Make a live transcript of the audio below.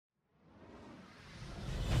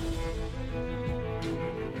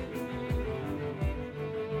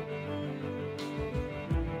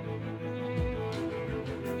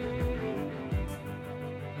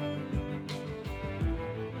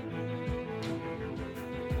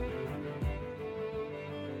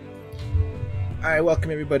Alright, welcome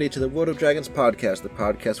everybody to the World of Dragons podcast, the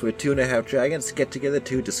podcast where 2.5 dragons get together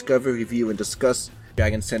to discover, review, and discuss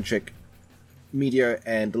dragon-centric media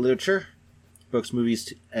and literature, books,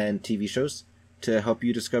 movies, and TV shows to help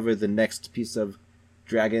you discover the next piece of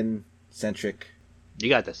dragon-centric... You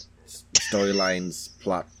got this. Storylines,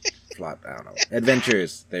 plot, I don't know.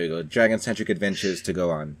 Adventures. There you go. Dragon-centric adventures to go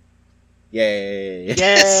on. Yay! Yay!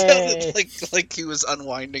 It sounded like he was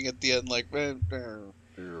unwinding at the end, like... I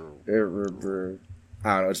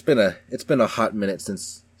don't know. It's been a hot minute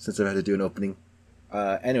since I've had to do an opening.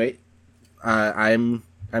 Anyway, I'm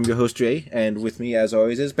your host Jay, and with me, as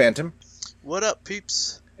always, is Bantam. What up,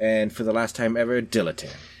 peeps? And for the last time ever,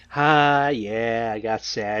 Dilatan. Hi, yeah, I got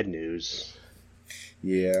sad news.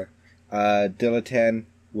 Yeah, Dilatan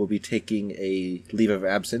will be taking a leave of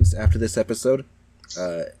absence after this episode,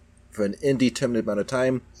 for an indeterminate amount of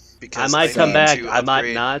time. Because I might come back. I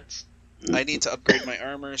might not. I need to upgrade my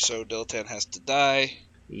armor, so Dilatan has to die.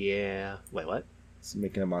 Yeah. Wait, what? It's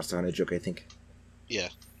making a Monster Hunter joke, I think. Yeah.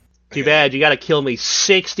 Too bad. You gotta kill me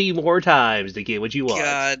 60 more times to get what you want.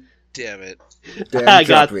 God damn it. I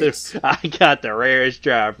got the rarest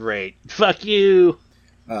drop rate. Fuck you.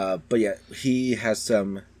 But yeah, he has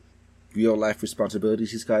some real life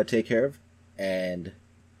responsibilities he's got to take care of, and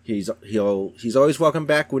he's always welcome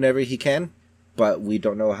back whenever he can, but we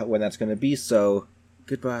don't know when that's going to be. So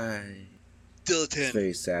goodbye, Dilatan. It's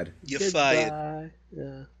very sad. You're Goodbye.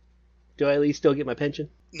 fired. Do I at least still get my pension?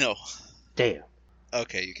 No. Damn.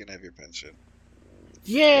 Okay, you can have your pension.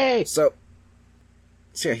 Yay! So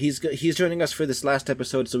yeah, he's joining us for this last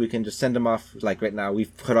episode, so we can just send him off. Like right now,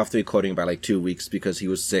 we've put off the recording by like 2 weeks because he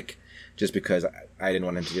was sick. Just because I didn't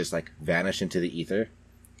want him to just like vanish into the ether.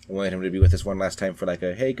 I wanted him to be with us one last time for like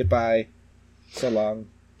a hey, goodbye, so long.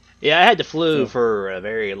 Yeah, I had the flu for a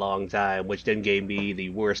very long time, which then gave me the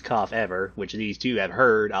worst cough ever, which these two have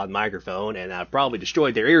heard on microphone, and I've probably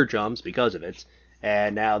destroyed their eardrums because of it.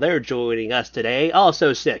 And now they're joining us today,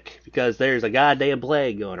 also sick, because there's a goddamn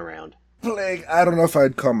plague going around. Plague? I don't know if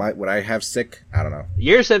I'd call would I have sick? I don't know.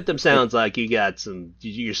 Your symptom sounds like you got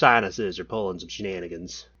your sinuses are pulling some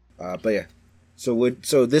shenanigans. But yeah.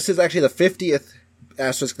 So this is actually the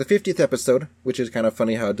 50th episode, which is kind of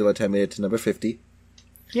funny how Dilatan made it to number 50.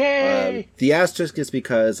 Yay! The asterisk is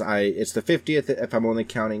because it's the 50th if I'm only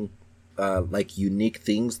counting like unique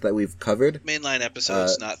things that we've covered. Mainline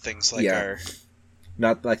episodes, not things like our...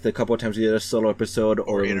 Not like the couple of times we did a solo episode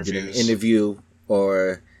or we did an interview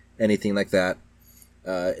or anything like that.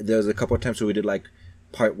 There's a couple of times where we did like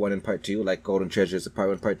part 1 and part 2, like Golden Treasures, part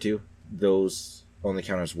 1 and part 2. Those only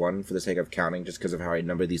count as one for the sake of counting, just because of how I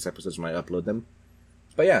number these episodes when I upload them.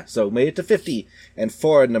 But yeah, so made it to 50. And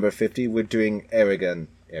for number 50, we're doing Eragon.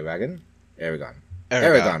 Eragon.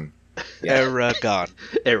 Eragon. Yeah.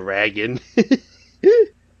 Eragon.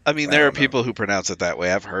 I mean, there are people who pronounce it that way.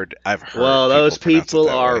 I've heard. Well, those people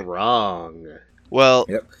are wrong. Well,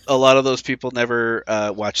 A lot of those people never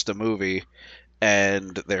watched the movie,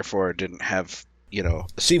 and therefore didn't have,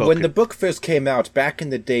 See, when the book first came out, back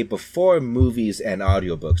in the day, before movies and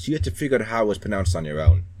audiobooks, you had to figure out how it was pronounced on your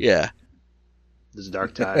own. Yeah. This is a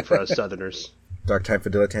dark time for us Southerners. Dark time for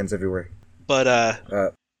dilettantes everywhere.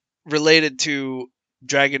 But, related to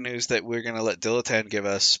Dragon news that we're going to let Dilatan give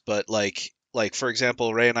us, but like, for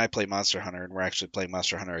example, Ray and I play Monster Hunter, and we're actually playing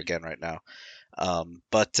Monster Hunter again right now.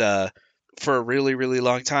 But for a really, really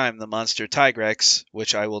long time, the monster Tigrex,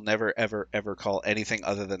 which I will never, ever, ever call anything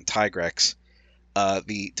other than Tigrex,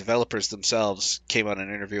 the developers themselves came on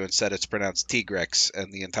an interview and said it's pronounced Tigrex,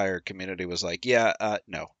 and the entire community was like,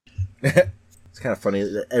 no. It's kind of funny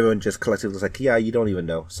that everyone just collectively was like, yeah, you don't even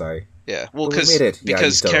know, sorry. Yeah, well,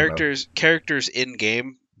 because characters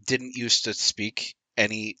in-game didn't used to speak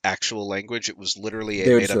any actual language. It was literally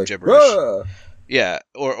a made-up gibberish. Whoa! Yeah,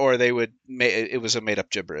 or they would it was a made-up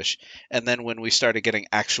gibberish. And then when we started getting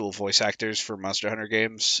actual voice actors for Monster Hunter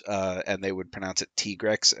games, and they would pronounce it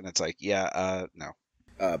Tigrex, and it's like, no.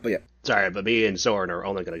 But yeah. Sorry, but me and Soren are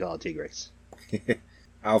only going to call it Tigrex.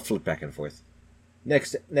 I'll flip back and forth.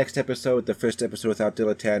 Next episode, the first episode without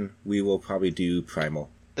Dilatan, we will probably do Primal.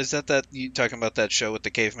 Is that you talking about that show with the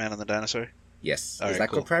caveman and the dinosaur? Yes. All Is right,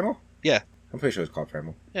 that called Primal? Yeah. I'm pretty sure it's called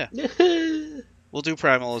Primal. Yeah. We'll do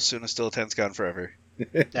Primal as soon as Dilatan's gone forever.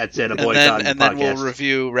 That's it, a boycott. And then we'll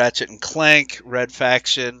review Ratchet and Clank, Red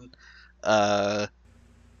Faction, Command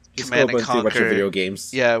and Conquer. A bunch of video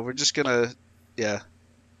games. Yeah, we're just gonna,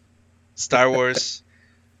 Star Wars.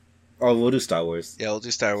 Oh, we'll do Star Wars. Yeah, we'll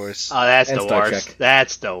do Star Wars. Oh, that's the worst.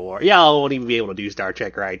 That's the worst. Y'all won't even be able to do Star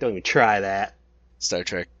Trek right. Don't even try that. Star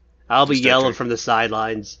Trek. I'll be yelling from the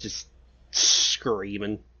sidelines, just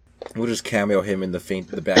screaming. We'll just cameo him in the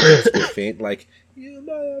back of the faint, like, you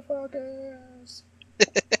motherfuckers.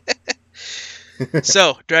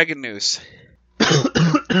 So, Dragon News.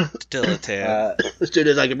 Dilettante. As soon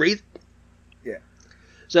as I can breathe. Yeah.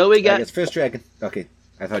 So we got... First Dragon. Okay.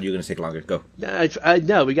 I thought you were going to take longer. Go.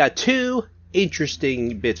 No, we got two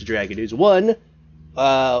interesting bits of Dragon News. One,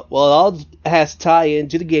 well, it all has to tie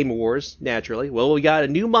into the Game Awards, naturally. Well, we got a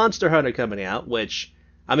new Monster Hunter coming out, which,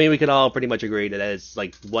 I mean, we can all pretty much agree that it's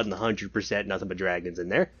like 100% nothing but dragons in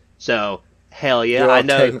there. So, hell yeah. They're all I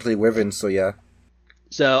know. technically wyverns, so yeah.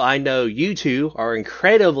 So I know you two are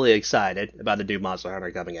incredibly excited about the new Monster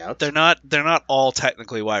Hunter coming out. They're not all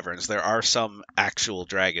technically wyverns. There are some actual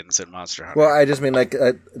dragons in Monster Hunter. Well, I just mean like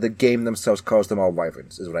the game themselves calls them all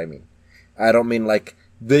wyverns, is what I mean. I don't mean like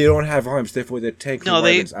they don't have arms, therefore they're technically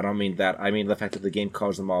wyverns. I don't mean that. I mean the fact that the game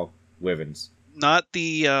calls them all wyverns. Not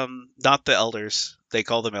the elders. They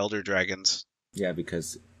call them elder dragons. Yeah,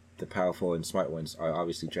 because the powerful and smart ones are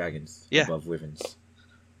obviously dragons above wyverns.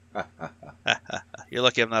 You're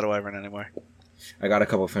lucky I'm not a wyvern anymore. I got a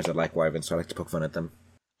couple of friends that like wyverns, so I like to poke fun at them.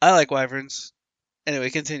 I like wyverns. Anyway,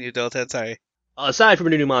 continue, Dilettante. Sorry. Aside from a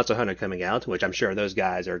new Monster Hunter coming out, which I'm sure those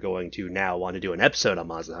guys are going to now want to do an episode on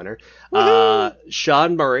Monster Hunter,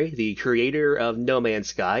 Sean Murray, the creator of No Man's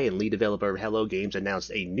Sky and lead developer of Hello Games,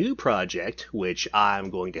 announced a new project, which I'm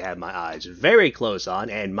going to have my eyes very close on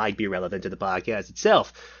and might be relevant to the podcast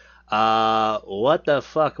itself. What the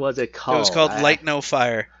fuck was it called? It was called Light No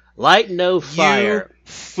Fire. Light No Fire. You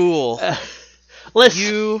fool. Listen.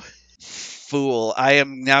 You fool. I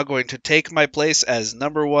am now going to take my place as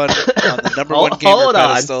number one on the number one gamer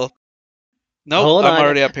pedestal. Nope, I'm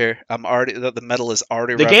already up here. The medal is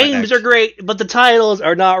already The around my games neck. are great, but the titles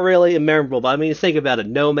are not really memorable. But I mean, think about it.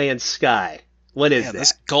 No Man's Sky. What is that?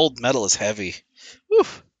 This gold medal is heavy. Whew.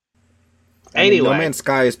 Anyway. No Man's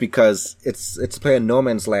Sky is because it's play in No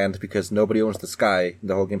Man's Land because nobody owns the sky.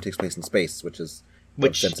 The whole game takes place in space, which is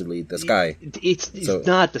ostensibly the sky. It's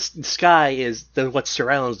not the sky is what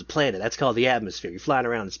surrounds the planet. That's called the atmosphere. You're flying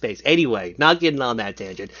around in space. Anyway, not getting on that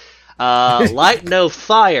tangent. Light No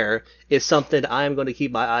Fire is something I'm going to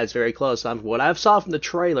keep my eyes very close on. What I've saw from the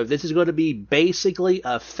trailer, this is going to be basically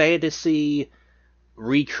a fantasy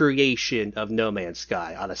recreation of No Man's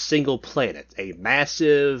Sky on a single planet, a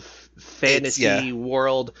massive fantasy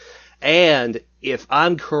world. And if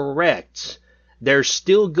I'm correct, there's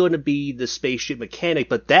still going to be the spaceship mechanic,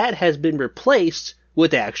 but that has been replaced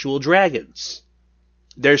with actual dragons.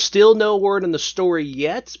 There's still no word on the story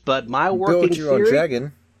yet, but my working Build your own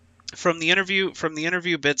dragon. From the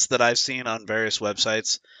interview bits that I've seen on various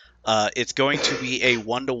websites, it's going to be a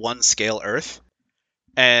 1-to-1 scale Earth,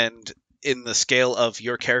 and in the scale of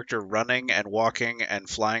your character running and walking and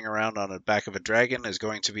flying around on the back of a dragon is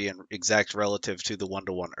going to be an exact relative to the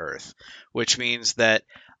 1-to-1 Earth, which means that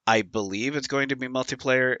I believe it's going to be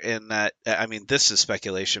multiplayer in that, I mean, this is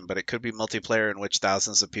speculation, but it could be multiplayer in which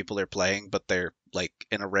thousands of people are playing, but they're like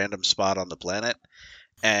in a random spot on the planet,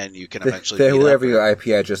 and you can eventually they're whoever your IP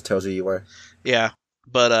address tells you are. Yeah,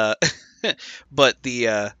 but but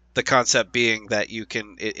the concept being that you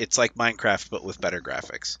can, it's like Minecraft but with better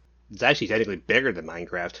graphics. It's actually technically bigger than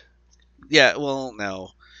Minecraft. Yeah, well, no.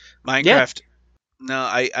 Minecraft... Yeah. No,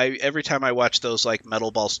 I every time I watch those like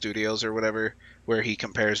Metal Ball Studios or whatever, where he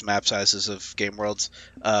compares map sizes of game worlds,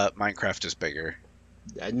 Minecraft is bigger.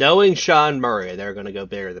 Knowing Sean Murray, they're going to go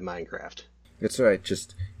bigger than Minecraft. It's alright,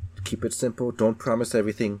 just keep it simple, don't promise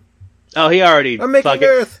everything. Oh, he already... I'm making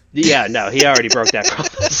Earth! Yeah, no, he already broke that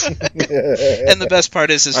promise. And the best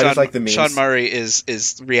part is Sean Murray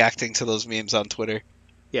is reacting to those memes on Twitter.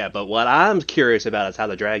 Yeah, but what I'm curious about is how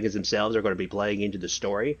the dragons themselves are going to be playing into the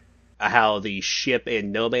story. How the ship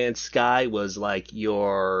in No Man's Sky was like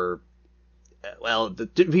your... Well,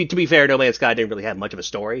 to be fair, No Man's Sky didn't really have much of a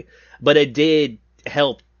story, but it did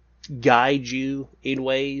help guide you in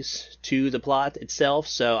ways to the plot itself,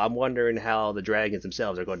 so I'm wondering how the dragons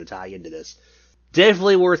themselves are going to tie into this.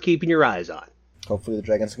 Definitely worth keeping your eyes on. Hopefully the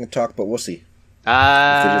dragons can talk, but we'll see.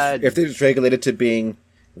 If they're just regulated to being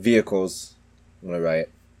vehicles, I'm going to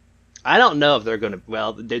riot. I don't know if they're going to...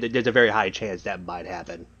 Well, there's a very high chance that might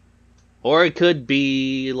happen. Or it could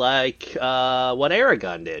be like what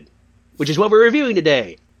Eragon did, which is what we're reviewing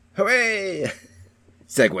today. Hooray!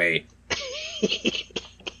 Segway.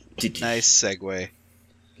 Nice segue.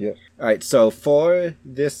 Yeah. Alright, so for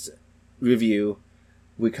this review,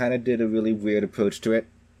 we kind of did a really weird approach to it.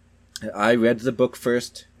 I read the book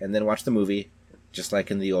first, and then watched the movie, just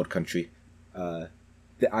like in the old country.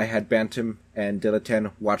 I had Bantam and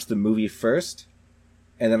Dilettante watch the movie first,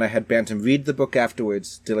 and then I had Bantam read the book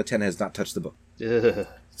afterwards. Dilettante has not touched the book.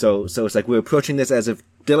 So it's like we're approaching this as if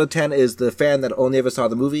Dilettante is the fan that only ever saw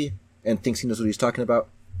the movie and thinks he knows what he's talking about.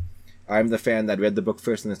 I'm the fan that read the book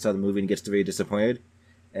first and then saw the movie and gets very disappointed.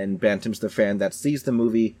 and Bantam's the fan that sees the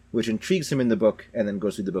movie, which intrigues him in the book, and then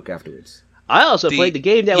goes through the book afterwards. I also played the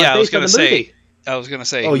game that was based on the movie. I was going to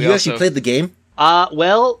say... Oh, you actually played the game?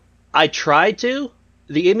 Well, I tried to.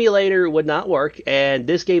 The emulator would not work, and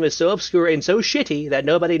this game is so obscure and so shitty that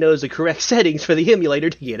nobody knows the correct settings for the emulator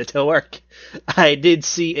to get it to work. I did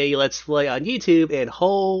see a Let's Play on YouTube, and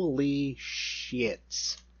holy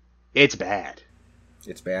shit. It's bad.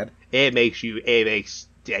 It's bad? It makes you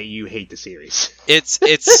hate the series. It's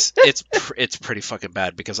pretty fucking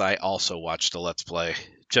bad, because I also watched a Let's Play,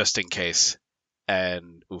 just in case,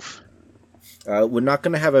 and oof. We're not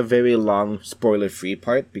going to have a very long spoiler-free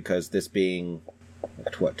part, because this being...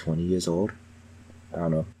 20 years old? I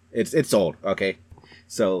don't know. It's old, okay?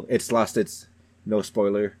 So it's lost its no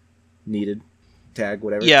spoiler needed tag,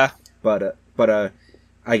 whatever. Yeah. But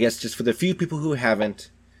I guess just for the few people who haven't,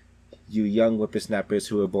 you young whippersnappers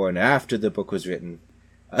who were born after the book was written.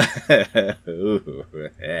 Just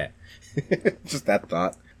that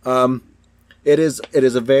thought.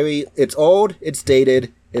 It's old, it's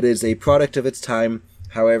dated, it is a product of its time.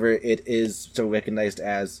 However, it is still recognized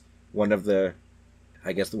as one of the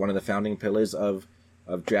founding pillars of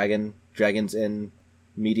dragons in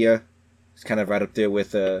media. It's kind of right up there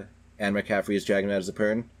with Anne McCaffrey's Dragon Riders of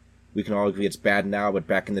Pern. We can all agree it's bad now, but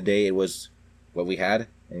back in the day it was what we had,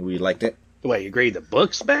 and we liked it. Wait, you agree the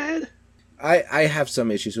book's bad? I have some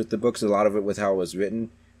issues with the books, a lot of it with how it was written.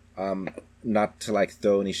 Not to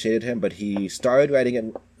throw any shade at him, but he started writing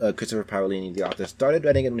it, Christopher Paolini, the author, started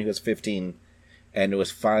writing it when he was 15, and it was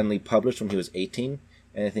finally published when he was 18.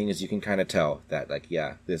 And the thing is, you can kind of tell that,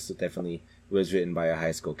 this definitely was written by a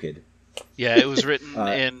high school kid. Yeah, it was written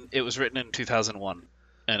in 2001,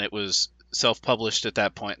 and it was self-published at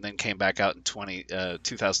that point, and then came back out in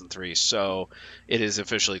 2003. So it is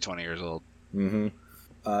officially 20 years old. Mm-hmm.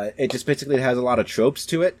 It just basically has a lot of tropes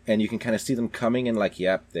to it, and you can kind of see them coming, and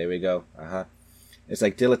yep, there we go. It's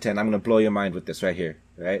like Dilettante. I'm going to blow your mind with this right here,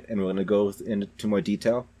 right? And we're going to go into more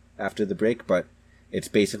detail after the break, but it's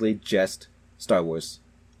basically just Star Wars,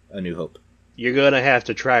 A New Hope. You're gonna have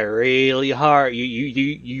to try really hard.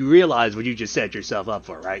 You realize what you just set yourself up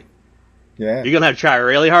for, right? Yeah. You're gonna have to try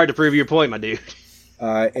really hard to prove your point, my dude.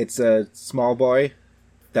 It's a small boy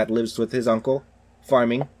that lives with his uncle,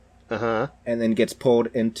 farming. Uh-huh. And then gets pulled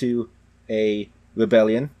into a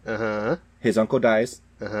rebellion. Uh-huh. His uncle dies.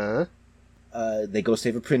 Uh-huh. They go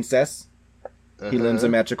save a princess. Uh-huh. He learns a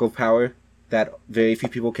magical power that very few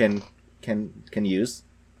people can use.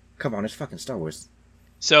 Come on, it's fucking Star Wars.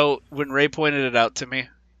 So when Ray pointed it out to me,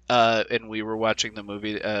 and we were watching the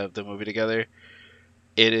movie together,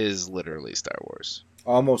 it is literally Star Wars.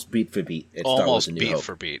 Almost beat for beat. It's Star Wars: A New Hope. Beat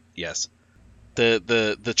for beat. Yes.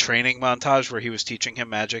 The training montage where he was teaching him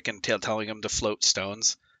magic and telling him to float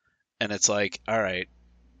stones, and it's like, all right.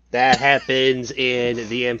 That happens in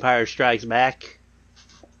The Empire Strikes Back.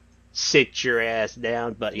 Sit your ass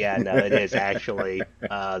down. But yeah, no, it is actually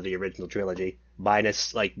the original trilogy.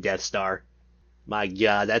 Minus, Death Star. My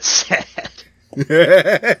god, that's sad.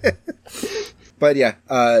 But yeah,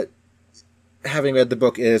 having read the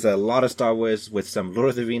book, it is a lot of Star Wars with some Lord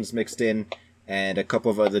of the Rings mixed in, and a couple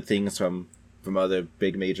of other things from other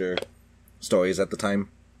big major stories at the time.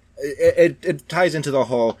 It ties into the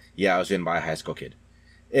whole, I was written by a high school kid.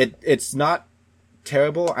 It's not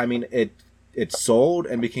terrible. I mean, it sold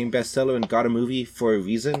and became bestseller and got a movie for a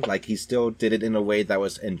reason. He still did it in a way that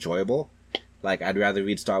was enjoyable. I'd rather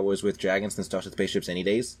read Star Wars with dragons than Star Wars with spaceships any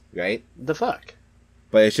days, right? The fuck?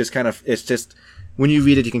 But it's just, when you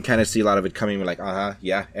read it, you can kind of see a lot of it coming,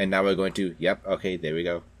 yeah, and now we're going to, yep, okay, there we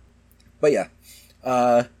go. But yeah,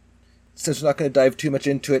 since we're not going to dive too much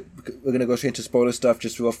into it, we're going to go straight into spoiler stuff,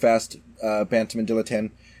 just real fast, Bantam and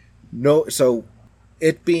Dilettante. No, so,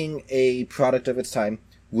 it being a product of its time,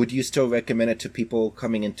 would you still recommend it to people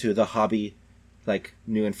coming into the hobby,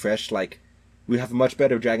 new and fresh? We have much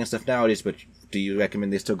better dragon stuff nowadays, but do you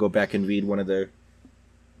recommend they still go back and read one of the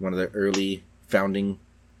early founding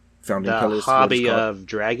pillars? The hobby of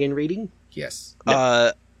dragon reading? Yes.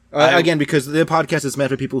 Again, because the podcast is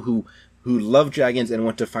meant for people who love dragons and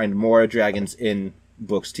want to find more dragons in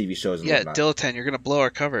books, TV shows, and whatnot. Dilettante, you're gonna blow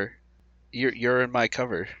our cover. You're in my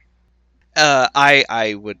cover.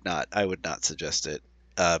 I would not suggest it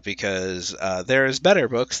because there is better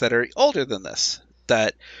books that are older than this.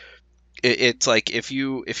 That it's if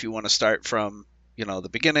you want to start from the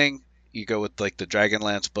beginning, you go with the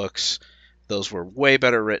Dragonlance books. Those were way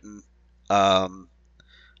better written.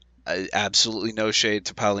 Absolutely no shade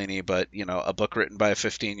to Paolini, but a book written by a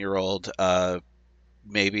 15-year-old,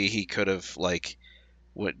 maybe he could have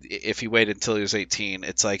if he waited until he was 18.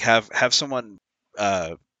 It's have someone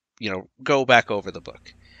go back over the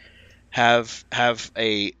book. have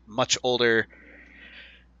a much older,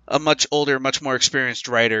 much more experienced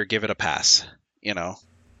writer give it a pass. You know.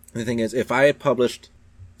 The thing is, if I had published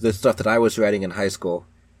the stuff that I was writing in high school,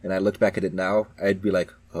 and I looked back at it now, I'd be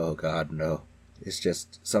like, oh god, no. It's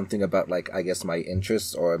just something about, like, I guess my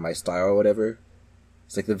interests or my style or whatever.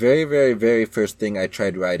 It's like the very, very, very first thing I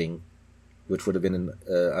tried writing, which would have been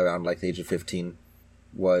around, like, the age of 15,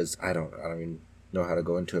 was, I don't even know how to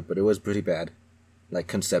go into it, but it was pretty bad. Like,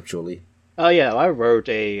 conceptually. Oh yeah, I wrote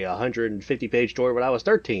a 150-page story when I was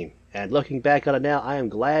 13, and looking back on it now, I am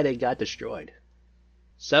glad it got destroyed.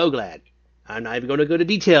 So glad. I'm not even going to go into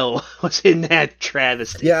detail what's in that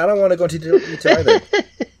travesty. Yeah, I don't want to go into detail either.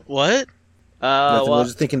 What? Nothing, I was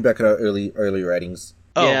just thinking back at our early writings.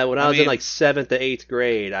 Oh, yeah, when I was in like 7th to 8th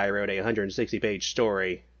grade, I wrote a 160-page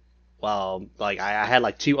story. Well, like I had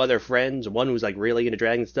like 2 other friends. One was like really into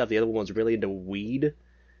dragon stuff. The other one was really into weed.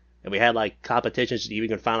 And we had like competitions to even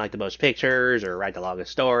could find like the most pictures or write the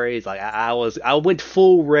longest stories. Like I went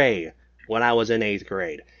full Ray when I was in 8th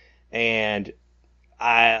grade, and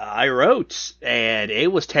I wrote, and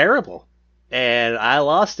it was terrible. And I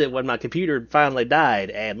lost it when my computer finally died.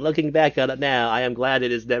 And looking back on it now, I am glad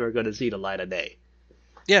it is never going to see the light of day.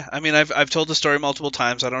 Yeah, I mean, I've told the story multiple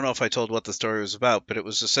times. I don't know if I told what the story was about, but it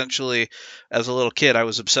was essentially, as a little kid, I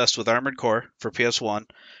was obsessed with Armored Core for PS1,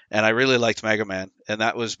 and I really liked Mega Man, and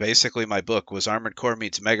that was basically my book, was Armored Core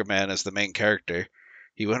meets Mega Man as the main character.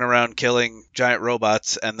 He went around killing giant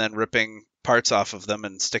robots and then ripping parts off of them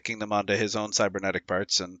and sticking them onto his own cybernetic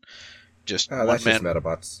parts, and just that's just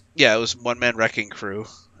Metabots. Yeah, it was one-man wrecking crew,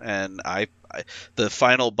 and the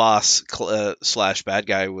final boss slash bad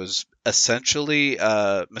guy was essentially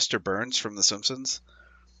Mr. Burns from The Simpsons.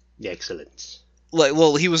 Excellent.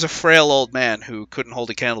 Well, he was a frail old man who couldn't hold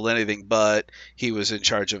a candle to anything, but he was in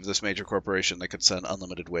charge of this major corporation that could send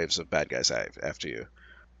unlimited waves of bad guys after you.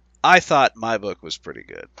 I thought my book was pretty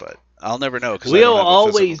good, but I'll never know because I don't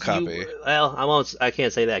have a physical copy. I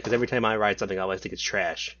can't say that because every time I write something, I always think it's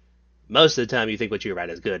trash. Most of the time, you think what you write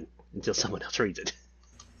is good until someone else reads it.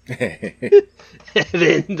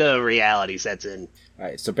 Then the reality sets in.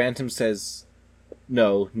 Alright, so Bantam says,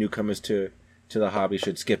 no, newcomers to the hobby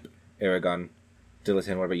should skip Eragon.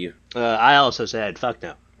 Dilettante, what about you? I also said, fuck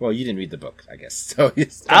no. Well, you didn't read the book, I guess. So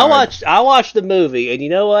I watched the movie, and you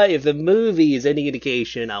know what? If the movie is any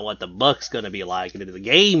indication on what the book's going to be like, and if the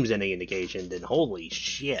game's any indication, then holy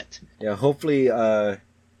shit. Yeah, hopefully,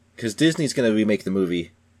 because Disney's going to remake the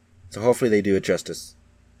movie, so hopefully they do it justice.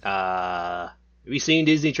 Have you seen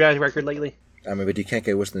Disney track record lately? I mean, but you can't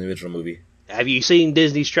get worse than the original movie. Have you seen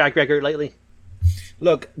Disney's track record lately?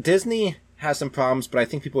 Look, Disney has some problems, but I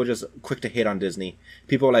think people are just quick to hate on Disney.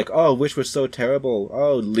 People are like, oh, Wish was so terrible.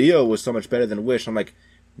 Oh, Leo was so much better than Wish. I'm like,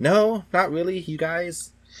 no, not really, you guys.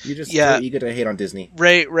 You're just so eager to hate on Disney.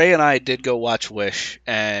 Ray and I did go watch Wish,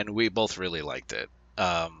 and we both really liked it.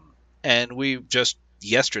 And we just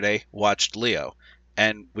yesterday watched Leo,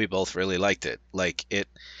 and we both really liked it.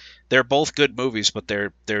 They're both good movies, but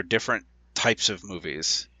they're different types of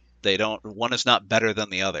movies. One is not better than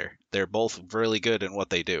the other. They're both really good in what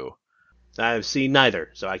they do. I've seen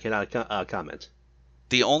neither, so I cannot comment.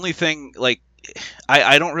 The only thing,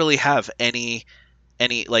 I don't really have any,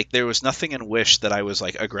 there was nothing in Wish that I was,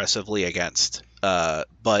 aggressively against.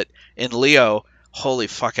 But in Leo, holy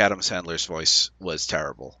fuck, Adam Sandler's voice was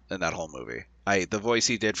terrible in that whole movie. The voice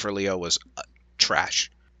he did for Leo was trash.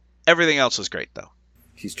 Everything else was great, though.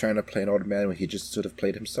 He's trying to play an old man when he just sort of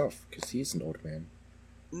played himself, because he's an old man.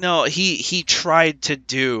 No, he tried to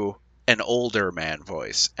do an older man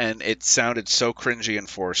voice, and it sounded so cringy and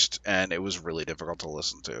forced, and it was really difficult to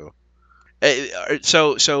listen to.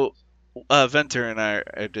 So Venter in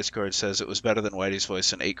our Discord says it was better than Whitey's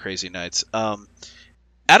voice in 8 Crazy Nights. Adam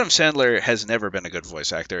Sandler has never been a good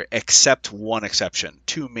voice actor, except one exception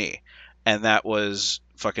to me, and that was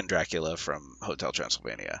fucking Dracula from Hotel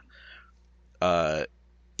Transylvania.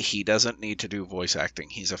 He doesn't need to do voice acting.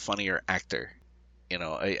 He's a funnier actor. I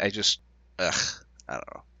don't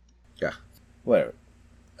know. Yeah, whatever.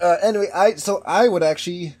 Anyway, I would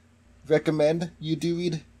actually recommend you do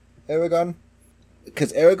read Eragon.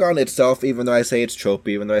 Because Eragon itself, even though I say it's tropey,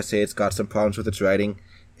 even though I say it's got some problems with its writing,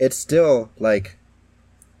 it's still, a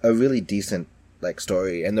really decent,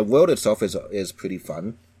 story. And the world itself is pretty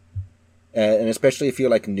fun. And especially if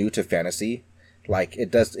you're, new to fantasy,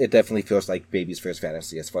 it definitely feels like baby's first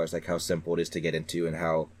fantasy as far as, how simple it is to get into and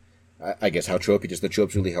how, I guess, how tropey, just the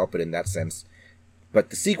tropes really help it in that sense. But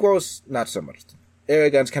the sequels, not so much.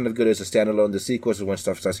 Eragon's kind of good as a standalone. The sequels is when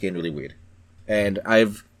stuff starts getting really weird. And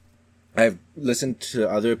I've I've listened to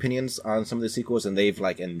other opinions on some of the sequels, and they've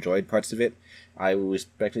like enjoyed parts of it. I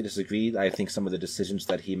respectfully disagree. I think some of the decisions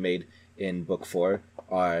that he made in book 4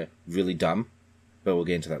 are really dumb, but we'll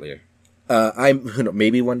get into that later.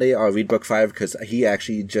 Maybe one day I'll read book 5 because he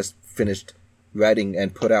actually just finished writing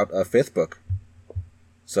and put out a 5th book.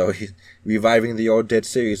 So he's reviving the old dead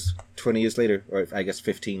series 20 years later, or I guess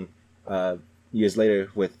 15 years later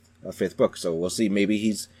with a 5th book. So we'll see. Maybe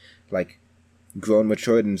he's like grown,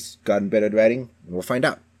 matured, and gotten better at writing, and we'll find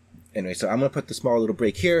out. Anyway, so I'm going to put the small little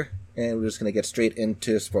break here, and we're just going to get straight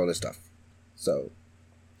into spoiler stuff. So,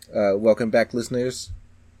 welcome back, listeners.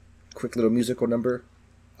 Quick little musical number.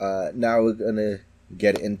 Now we're going to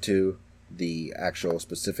get into the actual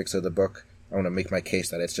specifics of the book. I want to make my case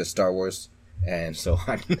that it's just Star Wars, and so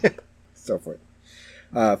on. So forth.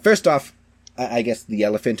 First off, I guess the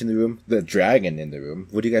elephant in the room, the dragon in the room.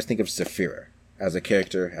 What do you guys think of Saphira? As a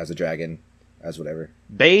character, as a dragon, as whatever?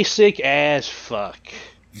 Basic as fuck.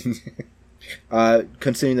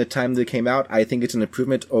 Considering the time they came out, I think it's an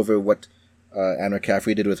improvement over what Anna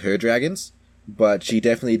Caffrey did with her dragons, but she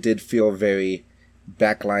definitely did feel very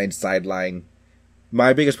backline, sideline.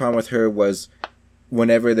 My biggest problem with her was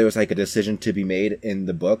whenever there was like a decision to be made in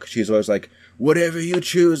the book, she's always like, whatever you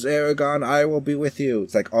choose, Eragon, I will be with you.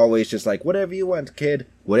 It's like always just like, whatever you want, kid,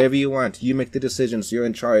 whatever you want, you make the decisions, you're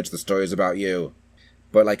in charge, the story's about you.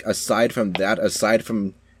 But like aside from that, aside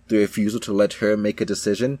from the refusal to let her make a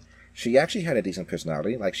decision, she actually had a decent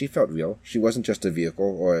personality. Like, she felt real. She wasn't just a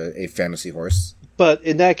vehicle or a fantasy horse. But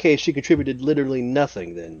in that case, she contributed literally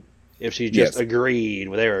nothing then, if she just agreed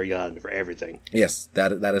with Eragon for everything. Yes,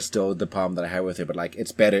 that is still the problem that I have with her. But, like,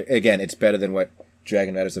 it's better. Again, it's better than what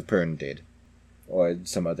Dragon Riders of Pern did. Or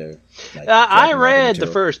some other... Like, I read the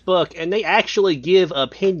first book, and they actually give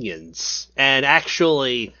opinions. And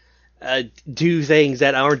actually... do things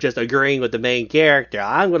that aren't just agreeing with the main character.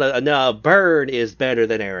 Byrne is better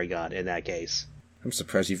than Eragon in that case. I'm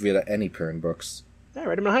surprised you've read any Pern books. I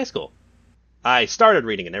read them in high school. I started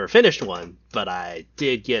reading and never finished one, but I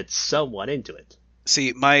did get somewhat into it.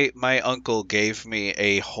 See, my uncle gave me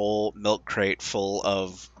a whole milk crate full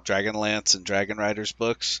of Dragonlance and Dragon Riders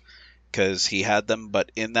books, because he had them,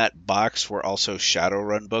 but in that box were also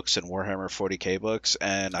Shadowrun books and Warhammer 40k books,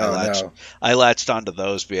 and I latched onto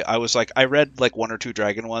those. I was like, I read like 1 or 2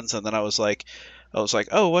 Dragon ones, and then I was like,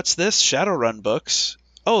 oh, what's this? Shadowrun books?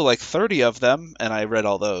 Oh, like 30 of them, and I read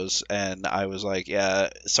all those, and I was like, yeah,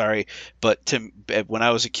 sorry, but when I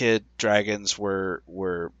was a kid, dragons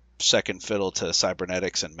were second fiddle to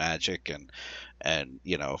cybernetics and magic and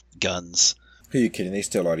guns. Who are you kidding? They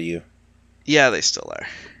still are to you. Yeah, they still are.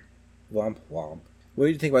 Womp womp. What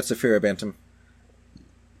do you think about Saphira, Bantam?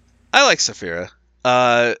 I like Saphira.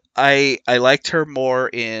 I liked her more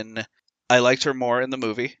in the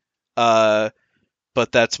movie.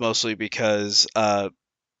 But that's mostly because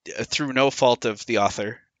through no fault of the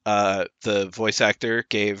author, the voice actor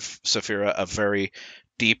gave Saphira a very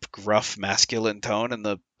deep, gruff, masculine tone in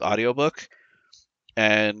the audiobook.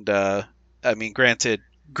 And I mean, granted,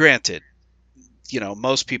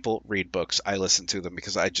 most people read books. I listen to them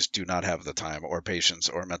because I just do not have the time or patience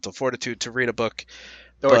or mental fortitude to read a book.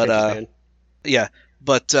 The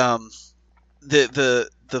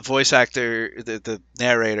voice actor, the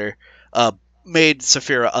narrator, made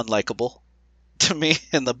Saphira unlikable to me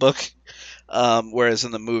in the book, whereas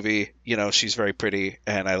in the movie, she's very pretty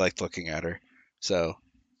and I liked looking at her. So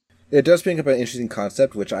it does bring up an interesting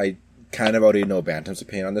concept, which I kind of already know Bantam's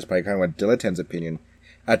opinion on this, but I kind of want Dilettant's opinion.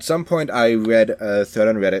 At some point, I read a thread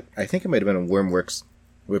on Reddit, I think it might have been on Wormworks,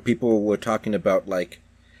 where people were talking about, like,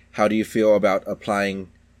 how do you feel about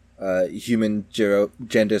applying human gender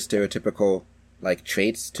stereotypical, like,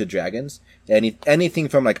 traits to dragons? Anything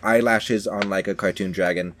from, like, eyelashes on, like, a cartoon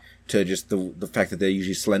dragon to just the fact that they're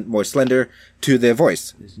usually more slender to their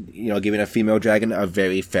voice. Giving a female dragon a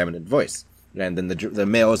very feminine voice. And then the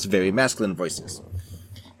male's very masculine voices.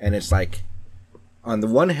 And it's like, on the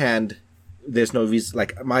one hand... there's no reason,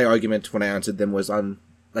 like, my argument when I answered them was on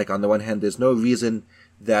the one hand, there's no reason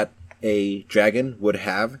that a dragon would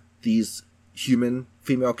have these human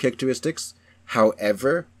female characteristics.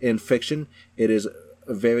 However, in fiction, it is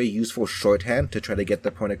a very useful shorthand to try to get the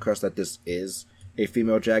point across that this is a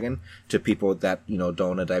female dragon to people that, don't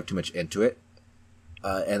want to dive too much into it.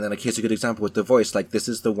 And then here's a good example with the voice. Like, this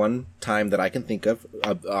is the one time that I can think of,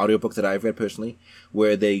 an audiobook that I've read personally,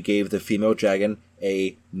 where they gave the female dragon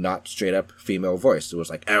a not straight up female voice. It was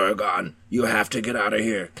like, Eragon, you have to get out of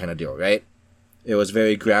here, kind of deal, right? It was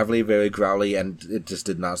very gravelly, very growly, and it just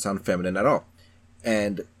did not sound feminine at all.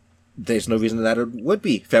 And there's no reason that it would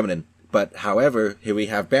be feminine. But, however, here we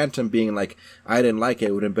have Bantam being like, I didn't like it.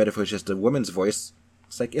 It would have been better if it was just a woman's voice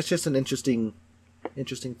It's like it's just an interesting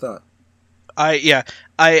thought. I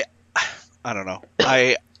don't know.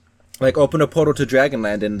 Like open a portal to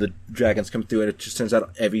Dragonland and the dragons come through, and it just turns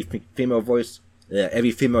out every female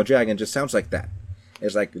dragon just sounds like that.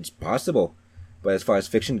 It's like it's possible, but as far as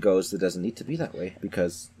fiction goes, it doesn't need to be that way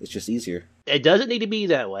because it's just easier. It doesn't need to be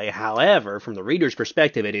that way. However, from the reader's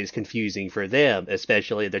perspective, it is confusing for them,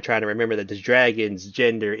 especially if they're trying to remember that this dragon's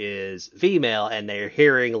gender is female and they're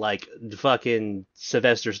hearing like fucking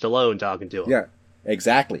Sylvester Stallone talking to them. Yeah,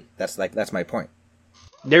 exactly. That's my point.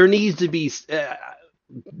 There needs to be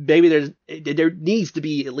there needs to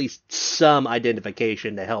be at least some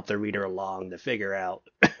identification to help the reader along to figure out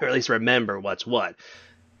or at least remember what's what.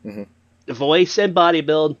 Mm-hmm. Voice and body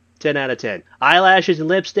build, 10 out of 10. Eyelashes and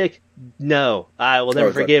lipstick, no. I will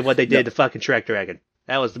never forget what they did to fucking Shrek Dragon.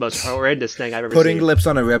 That was the most horrendous thing I've ever Putting seen. lips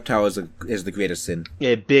on a reptile is the greatest sin.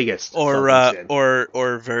 Yeah, biggest.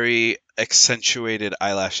 Or very accentuated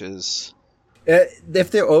eyelashes.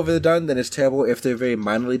 If they're overdone, then it's terrible. If they're very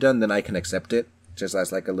minorly done, then I can accept it. Just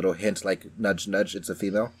as like a little hint, like nudge, nudge, it's a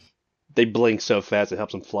female. They blink so fast it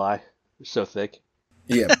helps them fly. They're so thick.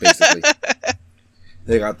 Yeah, basically.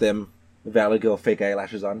 They got them valid girl fake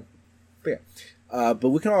eyelashes on. But yeah. But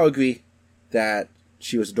we can all agree that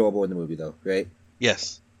she was adorable in the movie, though, right?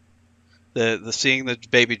 Yes. The seeing the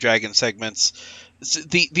baby dragon segments.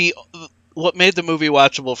 The what made the movie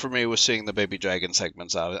watchable for me was seeing the baby dragon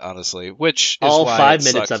segments, honestly, which is all why 5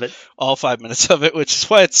 minutes of it. All 5 minutes of it, which is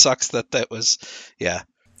why it sucks that was, yeah.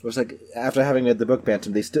 It was like after having read the book,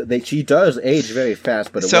 Bantam, she does age very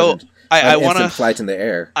fast, but it so wasn't I an want to instant flight in the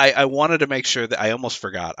air. I wanted to make sure that I almost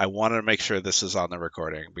forgot. I wanted to make sure this is on the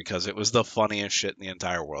recording because it was the funniest shit in the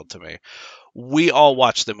entire world to me. We all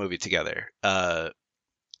watched the movie together.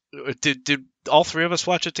 Did all three of us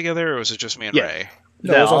watch it together, or was it just me and Ray?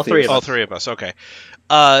 No, all three of us. All three of us. Okay.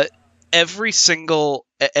 Every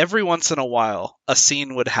once in a while, a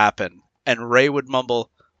scene would happen, and Ray would mumble,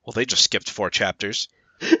 "Well, they just skipped 4 chapters,"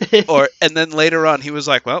 and then later on, he was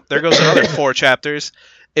like, "Well, there goes another 4 chapters."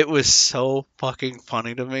 It was so fucking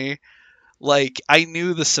funny to me. Like, I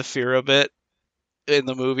knew the Saphira bit in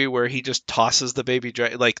the movie where he just tosses the baby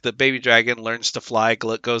dragon, like the baby dragon learns to fly,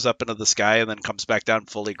 goes up into the sky, and then comes back down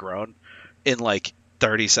fully grown in like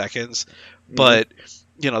 30 seconds. But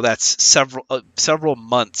that's several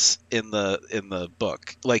months in the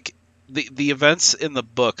book. Like the events in the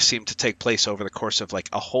book seem to take place over the course of like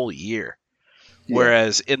a whole year,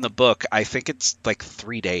 whereas in the book I think it's like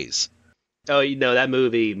 3 days. Oh, that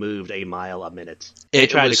movie moved a mile a minute. They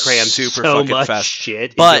tried to cram super so fucking much fast.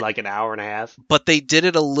 shit into like an hour and a half. But they did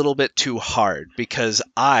it a little bit too hard because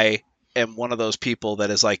I am one of those people that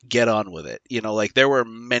is like, get on with it. Like there were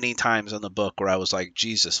many times in the book where I was like,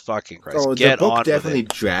 Jesus fucking Christ, get on with it. The book definitely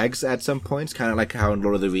drags at some points, kind of like how in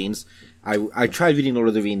Lord of the Rings. I tried reading Lord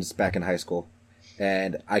of the Rings back in high school,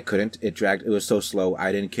 and I couldn't. It dragged. It was so slow.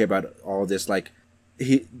 I didn't care about all this. Like,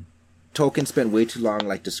 Tolkien spent way too long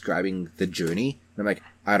like describing the journey. And I'm like,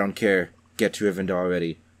 I don't care. Get to Rivendell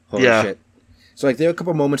already. Holy shit. So like there are a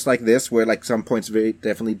couple moments like this where like some points very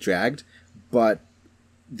definitely dragged, but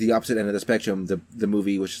the opposite end of the spectrum, the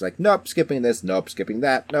movie was just like, nope, skipping this, nope, skipping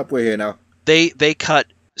that, nope, we're here now. They cut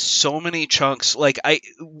so many chunks, like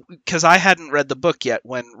because I hadn't read the book yet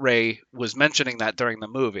when Ray was mentioning that during the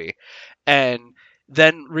movie, and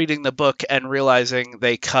then reading the book and realizing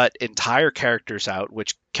they cut entire characters out,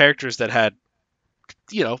 which characters that had,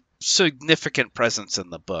 significant presence in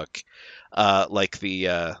the book, like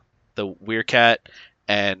the Weircat,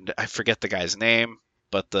 and I forget the guy's name,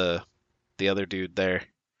 but the other dude there,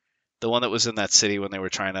 the one that was in that city when they were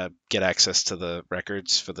trying to get access to the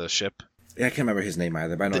records for the ship. Yeah, I can't remember his name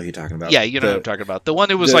either, but I know who you're talking about. Yeah, you know what I'm talking about. The one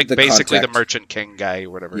who was basically the Merchant King guy or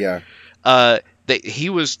whatever. Yeah. He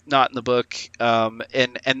was not in the book,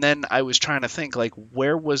 and then I was trying to think, like,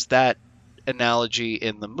 where was that analogy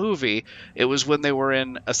in the movie? It was when they were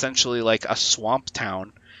in essentially like a swamp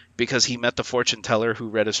town because he met the fortune teller who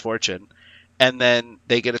read his fortune, and then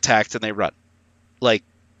they get attacked and they run. Like,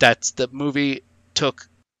 that's the movie took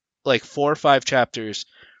like 4 or 5 chapters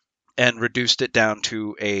and reduced it down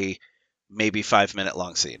to a maybe 5-minute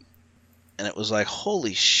long scene. And it was like,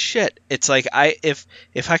 holy shit. It's like, if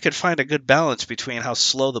I could find a good balance between how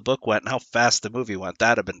slow the book went and how fast the movie went,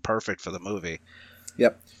 that'd have been perfect for the movie.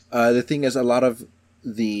 Yep. The thing is, a lot of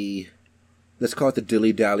the, let's call it the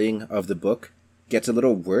dilly-dallying of the book, gets a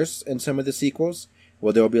little worse in some of the sequels,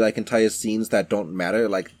 where there will be like entire scenes that don't matter,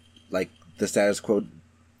 like the status quo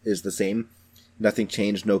is the same. Nothing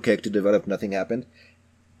changed, no character developed, nothing happened.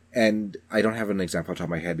 And I don't have an example on top of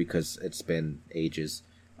my head because it's been ages.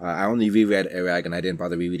 I only reread Eragon, I didn't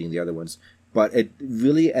bother rereading the other ones. But it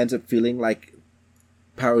really ends up feeling like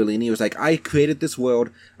Paolini. It was like, I created this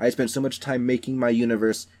world. I spent so much time making my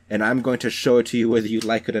universe, and I'm going to show it to you whether you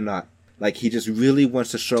like it or not. Like, he just really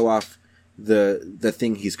wants to show off the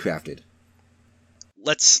thing he's crafted.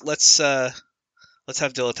 Let's have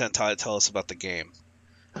Dilettante tell us about the game.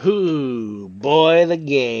 Ooh, boy, the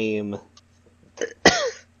game.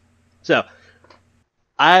 So,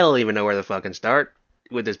 I don't even know where to fucking start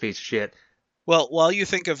with this piece of shit. Well, while you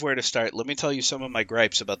think of where to start, let me tell you some of my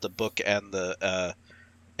gripes about the book and the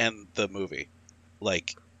movie.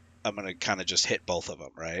 Like, I'm gonna kind of just hit both of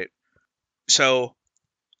them, right? So,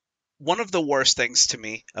 one of the worst things to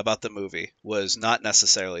me about the movie was not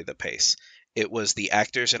necessarily the pace. It was the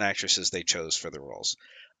actors and actresses they chose for the roles.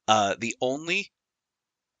 The only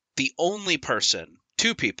person,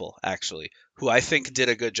 two people actually, who I think did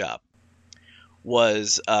a good job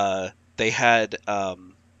was they had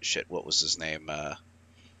what was his name?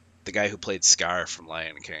 The guy who played Scar from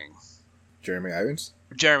Lion King. Jeremy Irons?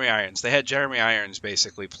 Jeremy Irons. They had Jeremy Irons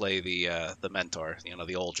basically play the mentor,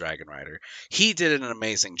 the old dragon rider. He did an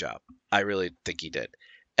amazing job. I really think he did.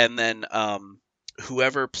 And then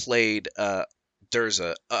whoever played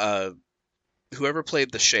Durza, whoever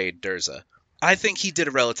played the Shade Durza, I think he did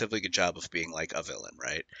a relatively good job of being like a villain,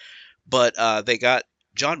 right? But they got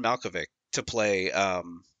John Malkovich to play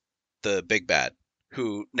the big bad,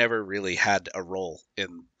 who never really had a role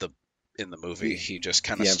in the movie. He just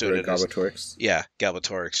kind of stood in Galbatorix.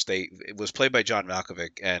 Galbatorix. It was played by John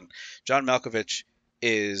Malkovich, and John Malkovich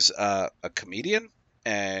is a comedian,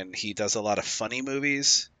 and he does a lot of funny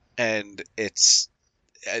movies, and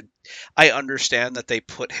I understand that they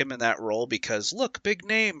put him in that role because, look, big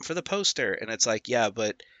name for the poster, and it's like, yeah,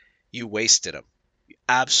 but you wasted him. You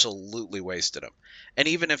absolutely wasted him. And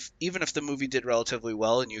even if the movie did relatively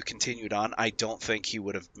well and you continued on, I don't think he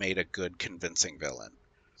would have made a good, convincing villain.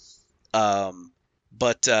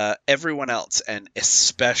 But everyone else, and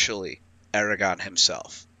especially Eragon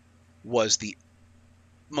himself, was the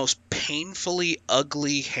most painfully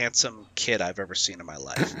ugly, handsome kid I've ever seen in my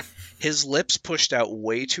life. His lips pushed out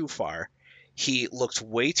way too far. He looked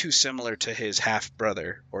way too similar to his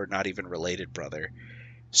half-brother, or not even related brother.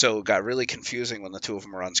 So it got really confusing when the two of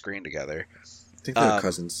them were on screen together. I think they're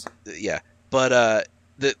cousins. Yeah. But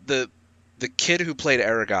the kid who played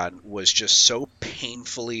Eragon was just so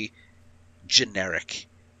painfully generic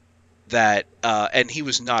that and he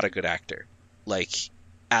was not a good actor. Like,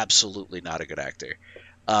 absolutely not a good actor.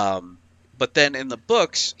 But then in the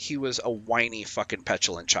books, he was a whiny fucking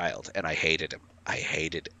petulant child, and I hated him. I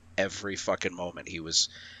hated every fucking moment he was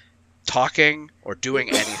talking or doing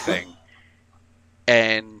anything.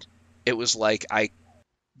 And it was like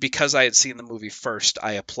because I had seen the movie first,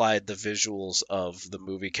 I applied the visuals of the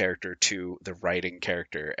movie character to the writing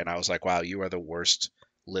character, and I was like, wow, you are the worst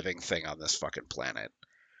living thing on this fucking planet.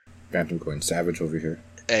 Phantom going savage over here.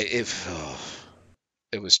 It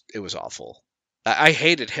was awful. I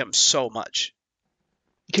hated him so much.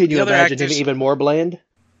 Can you imagine him even more bland?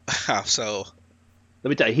 How so? Let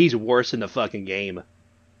me tell you, he's worse in the fucking game.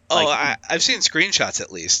 Oh, I've seen screenshots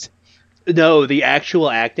at least. No, the actual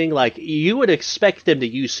acting, like, you would expect them to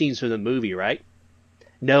use scenes from the movie, right?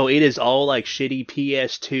 No, it is all like shitty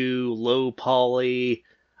PS2, low poly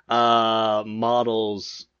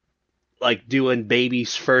models, like doing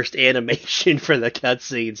baby's first animation for the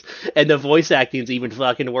cutscenes, and the voice acting is even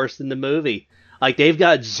fucking worse than the movie. Like, they've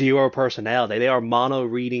got zero personality. They are mono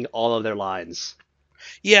reading all of their lines.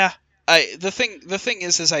 Yeah, the thing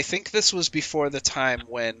is I think this was before the time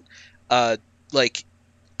when, like,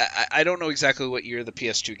 I don't know exactly what year the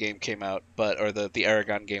PS2 game came out, or the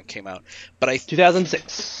Eragon game came out, but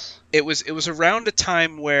 2006. It was around a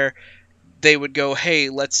time where they would go, hey,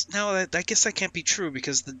 I guess that can't be true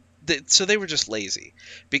because so they were just lazy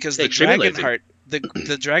because the Dragonheart the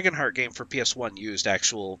Dragonheart game for PS1 used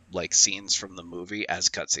actual like scenes from the movie as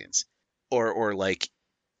cutscenes, or like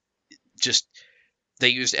just they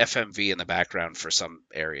used FMV in the background for some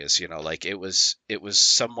areas, like it was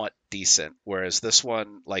somewhat decent. Whereas this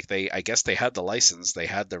one, like I guess they had the license, they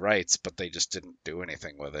had the rights, but they just didn't do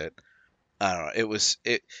anything with it. I don't know.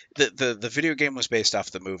 The video game was based off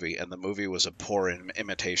the movie, and the movie was a poor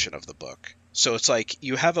imitation of the book. So it's like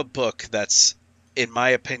you have a book that's, in my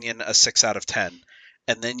opinion, a 6 out of 10,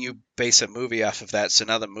 and then you base a movie off of that, so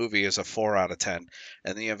now the movie is a 4 out of 10,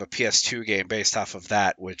 and then you have a PS2 game based off of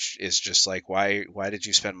that, which is just like, why did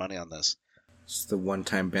you spend money on this? It's the one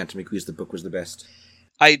time Bantam agrees the book was the best.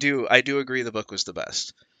 I do agree the book was the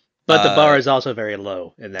best. But the bar is also very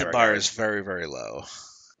low in that regard. The bar is very, very low.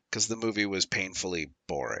 Because the movie was painfully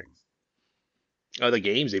boring. Oh, the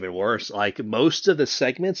game's even worse. Like, most of the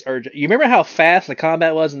segments are... You remember how fast the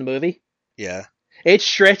combat was in the movie? Yeah. It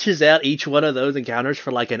stretches out each one of those encounters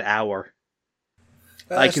for like an hour.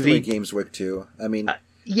 That's the way games work too. I mean,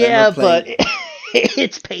 yeah, but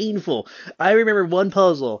it's painful. I remember one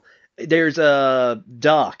puzzle. There's a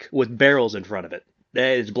dock with barrels in front of it.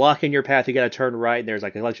 It's blocking your path. You got to turn right. And there's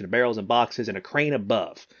like a collection of barrels and boxes and a crane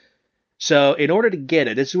above. So in order to get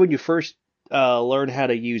it, this is when you first learn how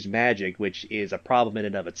to use magic, which is a problem in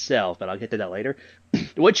and of itself, but I'll get to that later.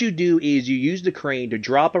 What you do is you use the crane to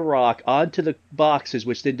drop a rock onto the boxes,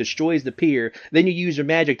 which then destroys the pier. Then you use your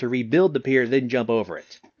magic to rebuild the pier, then jump over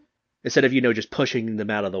it. Instead of, just pushing them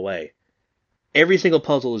out of the way. Every single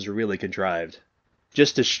puzzle is really contrived,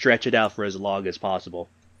 just to stretch it out for as long as possible.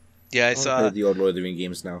 Yeah, I saw the old Lord of the Rings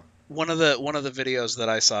games now. One of the videos that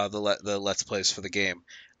I saw, the Let's Plays for the game,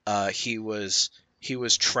 he was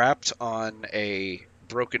trapped on a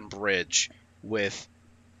broken bridge with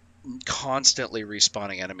constantly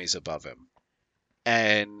respawning enemies above him,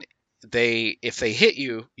 and if they hit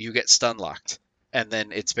you, you get stun locked, and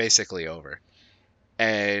then it's basically over.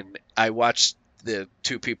 And I watched the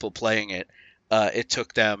two people playing it. It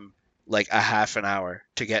took them like a half an hour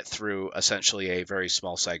to get through essentially a very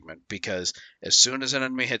small segment, because as soon as an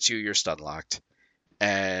enemy hits you, you're stun locked,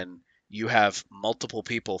 and you have multiple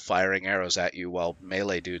people firing arrows at you while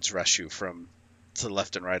melee dudes rush you from to the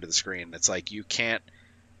left and right of the screen. It's like you can't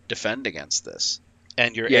defend against this,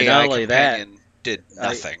 and your AI companion did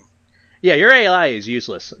nothing. Your AI is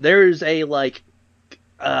useless. There's a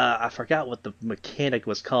I forgot what the mechanic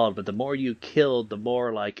was called, but the more you killed, the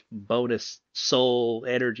more like bonus soul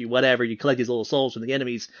energy, whatever. You collect these little souls from the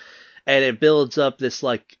enemies, and it builds up this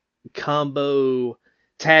like combo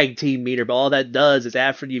tag team meter. But all that does is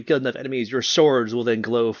after you've killed enough enemies, your swords will then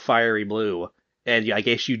glow fiery blue, and I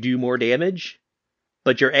guess you do more damage.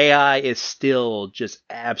 But your AI is still just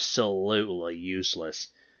absolutely useless.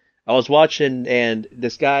 I was watching, and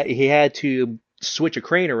this guy, he had to switch a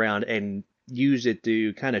crane around and use it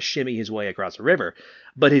to kind of shimmy his way across the river.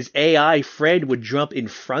 But his AI friend would jump in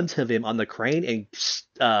front of him on the crane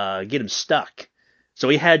and get him stuck. So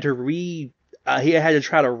he had to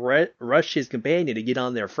try to rush his companion to get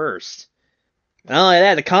on there first. Not only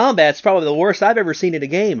that, the combat's probably the worst I've ever seen in a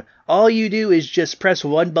game. All you do is just press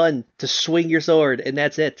one button to swing your sword, and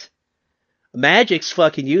that's it. Magic's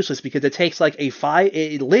fucking useless because it takes like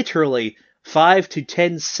literally 5 to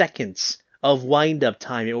 10 seconds of wind-up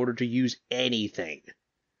time in order to use anything.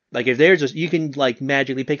 Like if you can like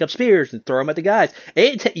magically pick up spears and throw them at the guys.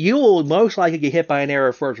 You will most likely get hit by an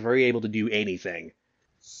arrow first before you're able to do anything.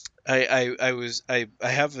 I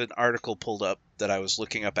have an article pulled up that I was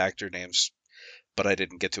looking up actor names, but I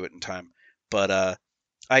didn't get to it in time. But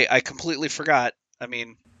I completely forgot. I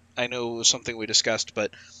mean, I know it was something we discussed,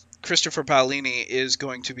 but Christopher Paolini is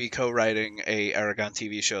going to be co-writing a Eragon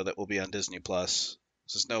TV show that will be on Disney+.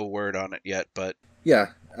 There's no word on it yet, but... Yeah,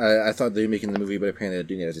 I thought they were making the movie, but apparently they're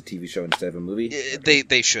doing it as a TV show instead of a movie.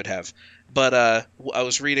 They should have. But I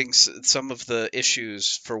was reading some of the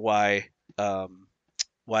issues for why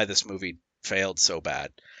this movie failed so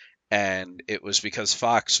bad. And it was because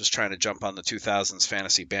Fox was trying to jump on the 2000s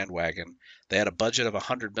fantasy bandwagon. They had a budget of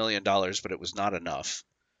 $100 million, but it was not enough.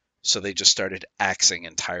 So they just started axing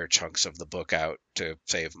entire chunks of the book out to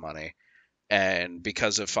save money. And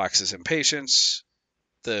because of Fox's impatience,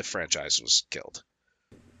 the franchise was killed.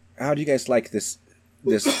 How do you guys like this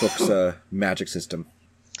book's magic system?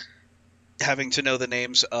 Having to know the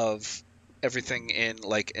names of everything in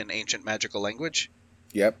like an ancient magical language.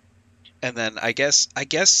 Yep. And then I guess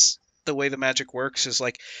the way the magic works is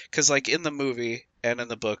like, because like in the movie and in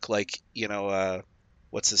the book, like,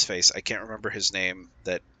 what's his face? I can't remember his name.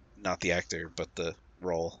 That not the actor, but the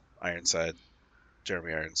role. Ironside,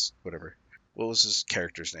 Jeremy Irons, whatever. What was his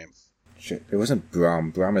character's name? Shit, it wasn't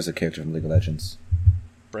Braum. Braum is a character from League of Legends.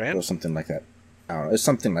 Bran? Or something like that. I don't know. It's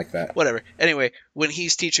something like that. Whatever. Anyway, when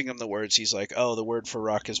he's teaching him the words, he's like, oh, the word for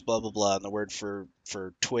rock is blah, blah, blah, and the word for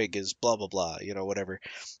twig is blah, blah, blah, whatever.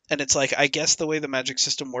 And it's like, I guess the way the magic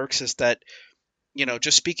system works is that,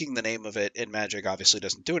 just speaking the name of it in Magic obviously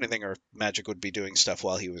doesn't do anything, or Magic would be doing stuff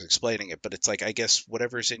while he was explaining it. But it's like, I guess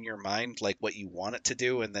whatever's in your mind, like what you want it to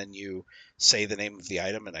do, and then you say the name of the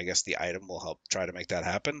item, and I guess the item will help try to make that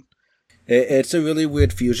happen. It's a really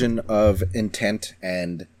weird fusion of intent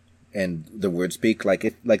and the word speak. Like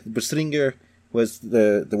Basinger was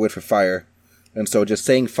the word for fire, and so just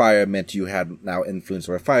saying fire meant you had now influence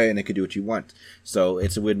over fire, and it could do what you want. So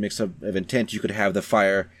it's a weird mix of intent. You could have the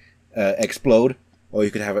fire explode, or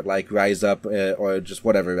you could have it like rise up, or just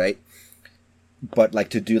whatever, right? But like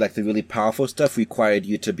to do like the really powerful stuff required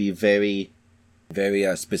you to be very,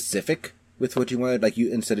 very specific with what you wanted. Like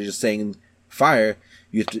you, instead of just saying fire,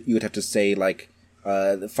 you would have to say like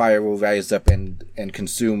the fire will rise up and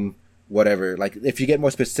consume whatever. Like, if you get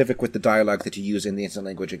more specific with the dialogue that you use in the ancient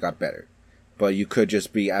language, it got better. But you could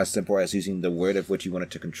just be as simple as using the word of what you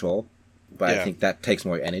wanted to control. But I think that takes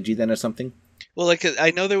more energy than or something. Well, like,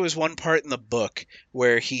 I know there was one part in the book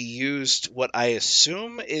where he used what I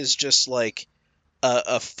assume is just like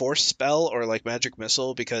a force spell or like magic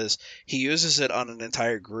missile, because he uses it on an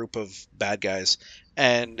entire group of bad guys,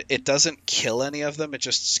 and it doesn't kill any of them. It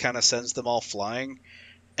just kind of sends them all flying,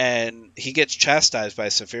 and he gets chastised by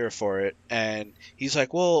Saphira for it. And he's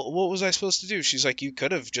like, "Well, what was I supposed to do?" She's like, "You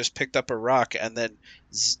could have just picked up a rock and then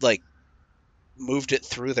like moved it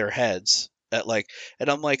through their heads." And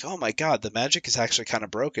I'm like, oh my god, the magic is actually kind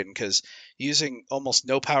of broken, because using almost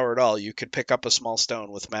no power at all, you could pick up a small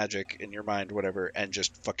stone with magic in your mind, whatever, and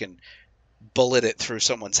just fucking bullet it through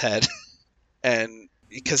someone's head. And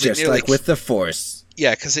because just like with the Force.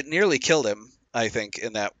 Yeah, because it nearly killed him, I think,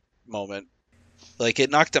 in that moment. Like,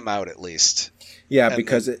 it knocked him out, at least. Yeah, and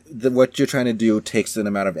because what you're trying to do takes an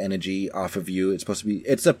amount of energy off of you. It's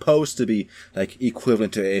supposed to be like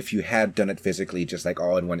equivalent to if you had done it physically, just like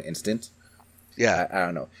all in one instant. Yeah, I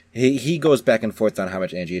don't know. He goes back and forth on how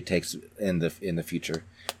much energy it takes in the future.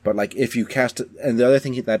 But like, if you cast, and the other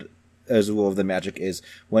thing that as a rule of the magic is,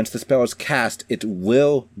 once the spell is cast, it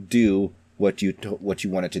will do what you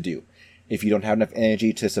want it to do. If you don't have enough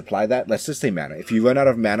energy to supply that, let's just say mana. If you run out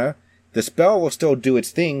of mana, the spell will still do its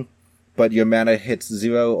thing, but your mana hits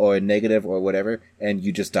 0 or negative or whatever, and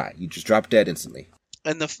you just die. You just drop dead instantly.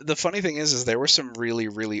 And the funny thing is there were some really,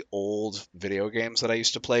 really old video games that I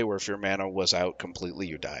used to play where if your mana was out completely,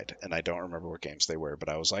 you died. And I don't remember what games they were, but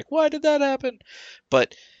I was like, why did that happen?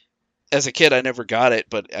 But as a kid, I never got it,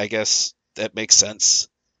 but I guess that makes sense.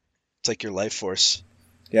 It's like your life force.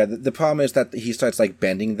 Yeah, the problem is that he starts like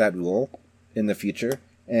bending that rule in the future.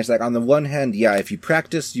 And it's like, on the one hand, yeah, if you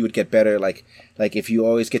practice, you would get better. Like if you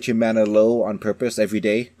always get your mana low on purpose every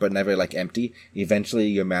day, but never like empty, eventually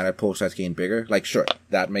your mana pool starts getting bigger. Like, sure,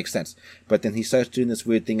 that makes sense. But then he starts doing this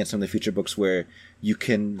weird thing in some of the future books where you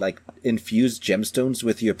can like infuse gemstones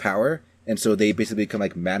with your power, and so they basically become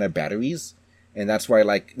like mana batteries. And that's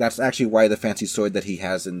actually why the fancy sword that he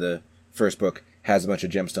has in the first book has a bunch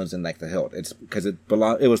of gemstones in like the hilt. It's because it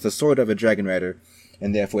was the sword of a dragon rider.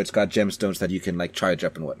 And therefore, it's got gemstones that you can like charge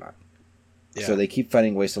up and whatnot. Yeah. So they keep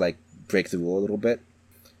finding ways to like break the rule a little bit.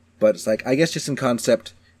 But it's like, I guess just in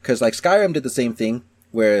concept, because like Skyrim did the same thing,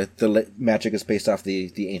 where the magic is based off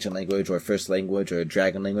the ancient language or first language or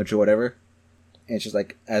dragon language or whatever. And it's just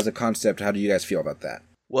like, as a concept, how do you guys feel about that?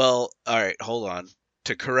 Well, all right, hold on.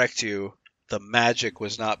 To correct you, the magic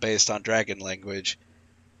was not based on dragon language.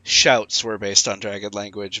 Shouts were based on dragon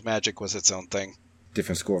language. Magic was its own thing.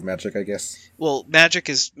 Different school of magic, I guess. Well, magic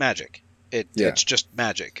is magic. It's just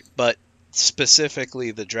magic. But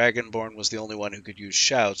specifically, the Dragonborn was the only one who could use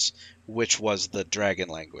shouts, which was the dragon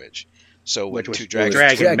language. So which was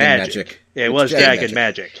dragon magic. Yeah, it was dragon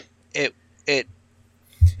magic.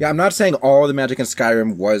 Yeah, I'm not saying all the magic in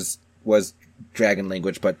Skyrim was dragon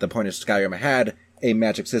language, but the point is Skyrim had a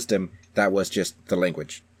magic system that was just the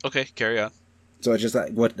language. Okay, carry on. So it's just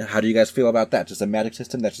like, how do you guys feel about that? Just a magic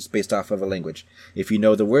system that's just based off of a language. If you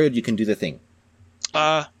know the word, you can do the thing.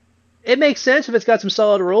 It makes sense if it's got some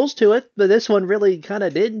solid rules to it, but this one really kind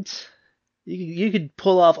of didn't. You could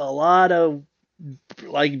pull off a lot of,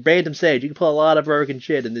 like Brandon said, you can pull a lot of broken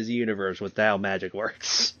shit in this universe with how magic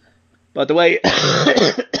works. But the way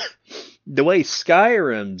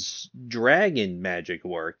Skyrim's dragon magic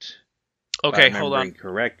worked. Okay, hold on.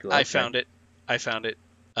 Correctly. I found it.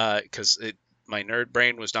 Because my nerd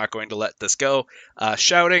brain was not going to let this go.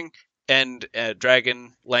 Shouting and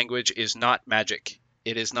dragon language is not magic.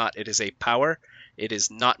 It is not. It is a power. It is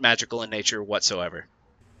not magical in nature whatsoever.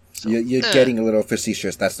 So, you're getting a little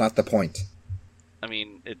facetious. That's not the point. I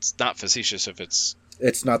mean, it's not facetious if it's...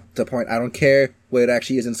 It's not the point. I don't care what it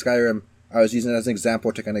actually is in Skyrim. I was using it as an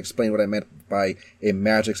example to kind of explain what I meant by a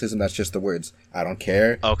magic system that's just the words. I don't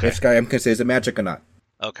care if Skyrim considers it magic or not.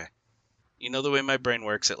 Okay. You know the way my brain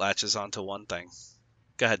works, it latches onto one thing.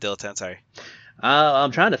 Go ahead, Dilettante, sorry.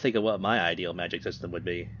 I'm trying to think of what my ideal magic system would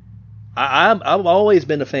be. I've always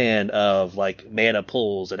been a fan of like mana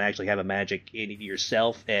pools and actually have a magic in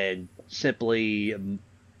yourself and simply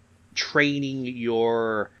training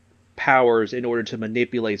your powers in order to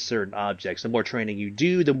manipulate certain objects. The more training you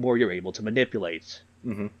do, the more you're able to manipulate.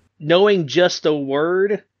 Mm-hmm. Knowing just a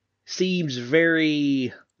word seems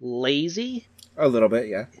very lazy. A little bit,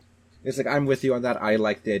 yeah. It's like, I'm with you on that. I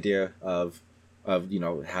like the idea of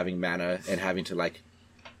having mana and having to like,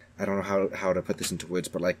 I don't know how to put this into words,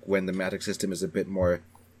 but like when the magic system is a bit more,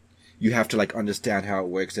 you have to like understand how it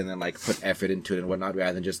works and then like put effort into it and whatnot,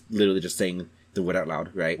 rather than just literally just saying the word out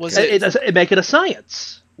loud, right? It make it a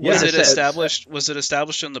science. Was it established? Was it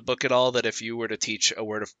established in the book at all that if you were to teach a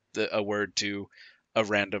word to a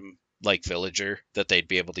random like villager, that they'd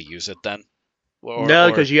be able to use it then? No,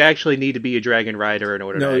 because you actually need to be a dragon rider in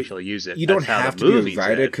order to actually use it. You don't have to be a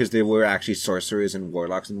rider because there were actually sorcerers and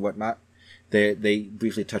warlocks and whatnot. They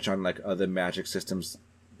briefly touch on like other magic systems,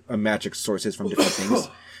 magic sources from different things.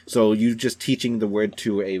 So you just teaching the word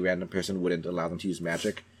to a random person wouldn't allow them to use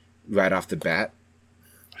magic right off the bat.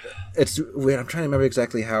 It's weird. I'm trying to remember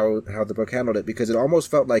exactly how the book handled it because it almost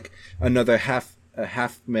felt like another half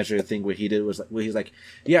measure thing where he did was where he's like,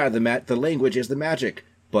 yeah, the language is the magic,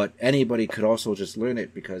 but anybody could also just learn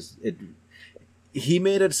it because he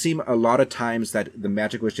made it seem a lot of times that the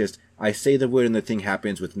magic was just, I say the word and the thing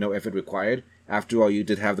happens with no effort required. After all, you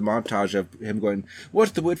did have the montage of him going,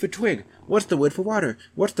 what's the word for twig? What's the word for water?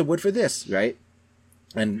 What's the word for this? Right?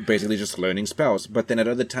 And basically just learning spells. But then at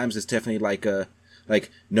other times, it's definitely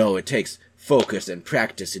no, it takes focus and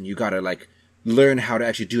practice and you gotta learn how to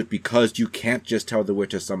actually do it because you can't just tell the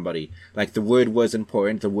word to somebody. Like the word was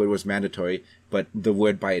important, the word was mandatory, but the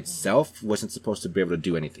word by itself wasn't supposed to be able to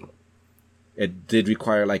do anything. It did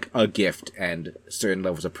require a gift and certain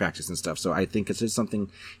levels of practice and stuff. So I think it's just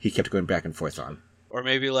something he kept going back and forth on. Or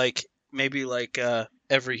maybe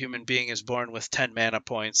every human being is born with 10 mana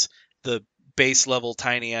points. The base level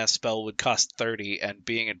tiny ass spell would cost 30, and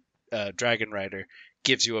being a dragon rider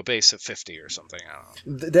gives you a base of 50 or something. I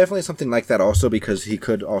don't know. Definitely something like that also, because he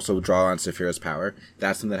could also draw on Saphira's power.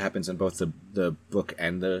 That's something that happens in both the book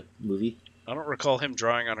and the movie. I don't recall him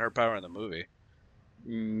drawing on her power in the movie.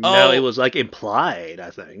 No, it was implied, I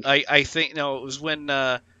think. I think, no, it was when,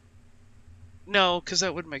 no, because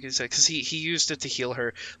that wouldn't make any sense, because he used it to heal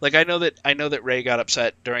her. I know that Ray got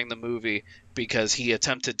upset during the movie because he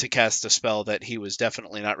attempted to cast a spell that he was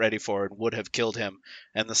definitely not ready for and would have killed him,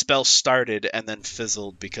 and the spell started and then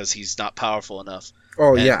fizzled because he's not powerful enough.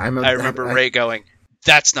 Oh, and yeah. I remember Ray going,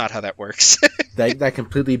 that's not how that works. that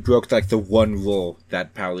completely broke, the one rule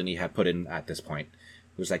that Paolini had put in at this point.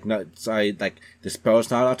 It was no, sorry, the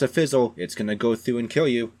spell's not allowed to fizzle. It's gonna go through and kill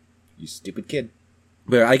you, you stupid kid.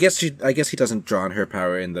 But I guess he doesn't draw on her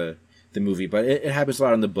power in the movie, but it happens a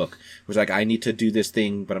lot in the book. It was I need to do this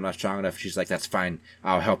thing, but I'm not strong enough. She's that's fine,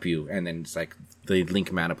 I'll help you. And then it's the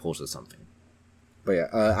link mana pulls or something. But yeah,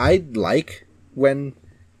 I like when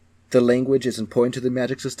the language is important to the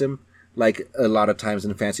magic system. A lot of times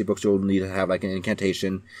in fantasy books, you'll need to have an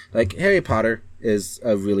incantation. Harry Potter is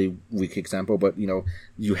a really weak example, but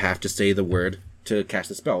you have to say the word to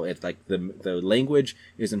cast a spell. It's the language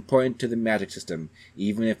is important to the magic system,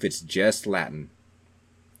 even if it's just Latin.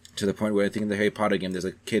 To the point where I think in the Harry Potter game, there's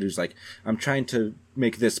a kid who's I'm trying to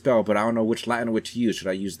make this spell, but I don't know which Latin word to use. Should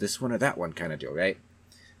I use this one or that one, kind of deal, right?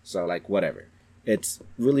 So whatever. It's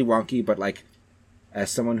really wonky, but as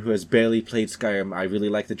someone who has barely played Skyrim, I really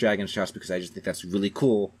like the dragon shots because I just think that's really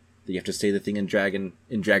cool that you have to say the thing in dragon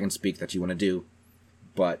speak that you want to do.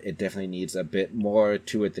 But it definitely needs a bit more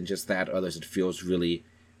to it than just that. Otherwise, it feels really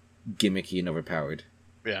gimmicky and overpowered.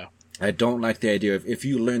 Yeah. I don't like the idea of if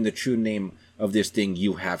you learn the true name of this thing,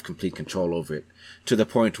 you have complete control over it. To the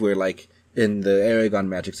point where, in the Eragon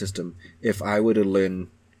magic system, if I were to learn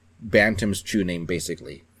Bantam's true name,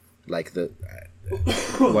 basically, I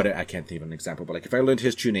can't think of an example, but if I learned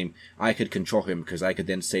his true name, I could control him because I could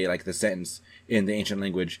then say the sentence in the ancient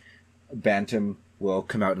language, Bantam will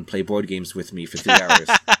come out and play board games with me for 3 hours.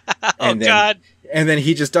 God. And then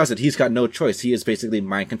he just does it. He's got no choice. He is basically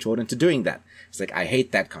mind controlled into doing that. It's I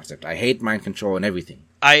hate that concept. I hate mind control and everything.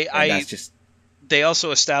 That's just... They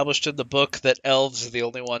also established in the book that elves are the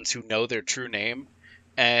only ones who know their true name,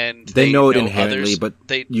 and they know it inherently, others, but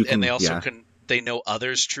they know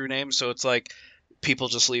others' true names. So it's people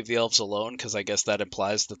just leave the elves alone because I guess that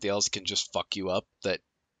implies that the elves can just fuck you up. That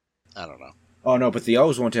I don't know. Oh no, but the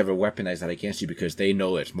elves won't ever weaponize that against you because they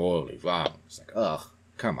know it's morally wrong. It's ugh,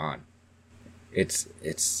 come on. It's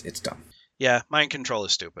dumb. Yeah, mind control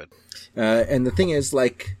is stupid. And the thing is,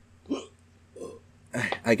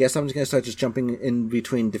 I guess I'm just going to start just jumping in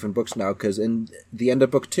between different books now, because in the end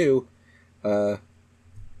of book 2,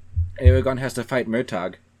 Eragon has to fight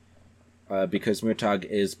Murtagh, because Murtagh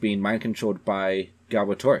is being mind-controlled by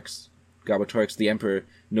Galbatorix. Galbatorix, the Emperor,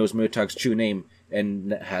 knows Murtagh's true name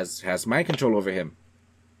and has mind control over him.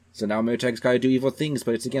 So now Murtagh's got to do evil things,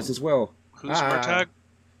 but it's against his will. Who's Murtagh?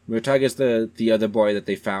 Murtagh is the other boy that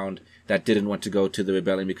they found that didn't want to go to the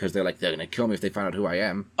rebellion because they're they're gonna kill me if they find out who I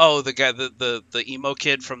am. Oh, the guy, the emo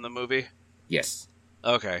kid from the movie? Yes.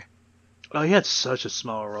 Okay. Oh, he had such a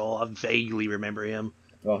small role. I vaguely remember him.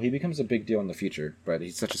 Well, he becomes a big deal in the future, but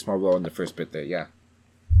he's such a small role in the first bit there, yeah.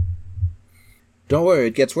 Don't worry,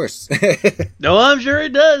 it gets worse. No, I'm sure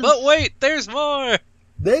it does. But wait, there's more.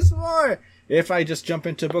 There's more. If I just jump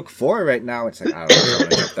into book 4 right now, it's like, I don't know if I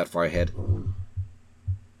want to jump that far ahead.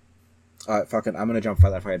 Alright, fuck it, I'm gonna jump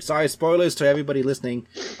that far ahead. Sorry, spoilers to everybody listening.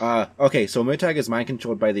 Okay, so Murtagh is mind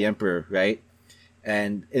controlled by the Emperor, right?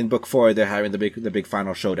 And in book 4, they're having the big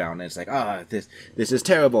final showdown, and it's like, this is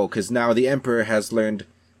terrible, because now the Emperor has learned,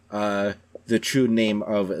 the true name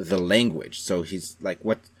of the language. So he's like,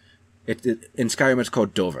 what? In Skyrim it's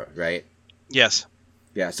called Dova, right? Yes.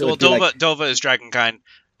 Yeah. So well, Dova is dragonkind.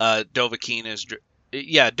 Dovahkiin is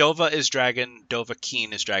Dova is dragon.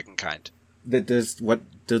 Dovahkiin is dragonkind. What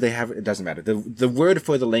do they have? It doesn't matter. The word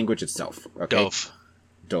for the language itself. Okay.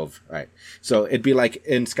 Dove. Right. So it'd be like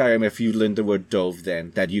in Skyrim if you learned the word Dove,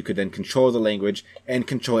 then that you could then control the language and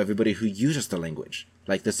control everybody who uses the language.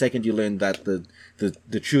 Like the second you learn that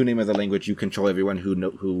the true name of the language, you control everyone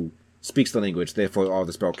who speaks the language. Therefore, all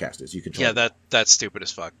the spellcasters you control. Yeah, that's stupid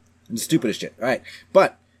as fuck. Stupid as shit. All right,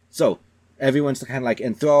 but so everyone's kind of like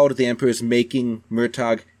enthralled. The Emperor's making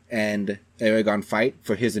Murtagh and Eragon fight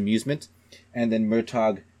for his amusement, and then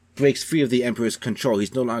Murtagh breaks free of the Emperor's control.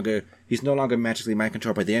 He's no longer magically mind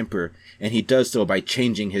controlled by the Emperor, and he does so by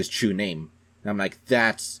changing his true name. And I'm like,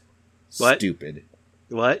 that's stupid.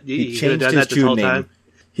 What? He changed his true name.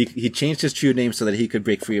 He changed his true name so that he could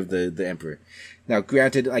break free of the Emperor. Now,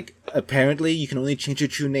 granted, like apparently you can only change your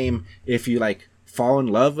true name if you like fall in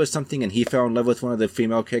love with something, and he fell in love with one of the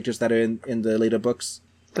female characters that are in the later books.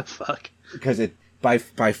 The fuck? Because by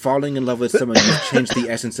falling in love with someone, you've changed the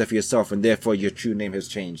essence of yourself, and therefore your true name has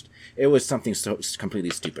changed. It was something so completely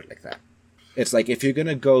stupid like that. It's like, if you're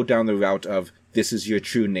gonna go down the route of this is your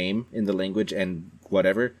true name in the language and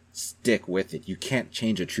whatever, stick with it. You can't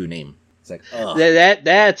change a true name. It's like, ugh.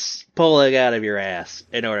 That's pulling out of your ass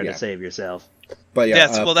in order to save yourself. But yeah,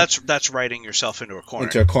 that's writing yourself into a corner.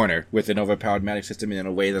 Into a corner with an overpowered magic system in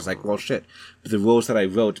a way that's like, well, shit. But the rules that I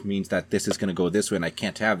wrote means that this is going to go this way, and I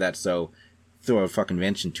can't have that, so throw a fucking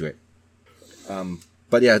wrench into it.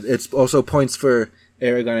 But yeah, it's also points for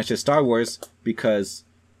Eragon as just Star Wars, because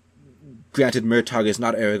granted, Murtagh is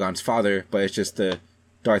not Eragon's father, but it's just the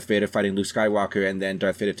Darth Vader fighting Luke Skywalker, and then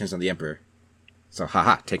Darth Vader turns on the Emperor. So,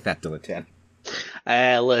 haha, take that, Dilettant.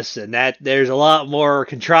 Listen, there's a lot more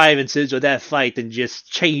contrivances with that fight than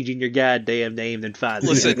just changing your goddamn name than finding.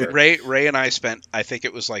 Listen, Ray and I spent, I think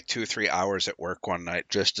it was like 2 or 3 hours at work one night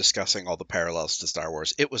just discussing all the parallels to Star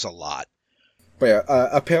Wars. It was a lot. But yeah,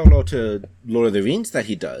 a parallel to Lord of the Rings that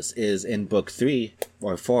he does is in book 3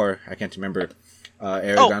 or 4, I can't remember.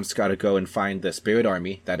 Eragon's got to go and find the Spirit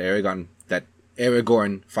Army that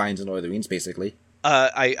Aragorn finds in Lord of the Rings, basically.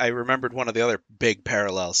 I remembered one of the other big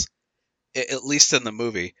parallels, at least in the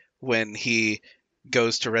movie, when he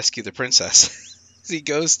goes to rescue the princess. He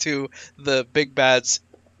goes to the big bad's,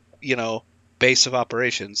 base of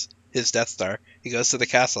operations, his Death Star. He goes to the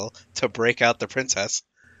castle to break out the princess.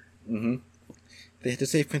 Mm-hmm. They had to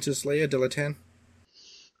save Princess Leia, Dilettant.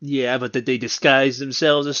 Yeah, but did they disguise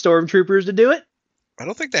themselves as stormtroopers to do it? I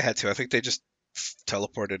don't think they had to. I think they just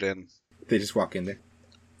teleported in. They just walk in there.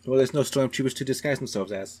 Well, there's no stormtroopers to disguise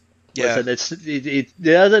themselves as. Yeah. Listen, it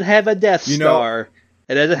doesn't have a Death Star.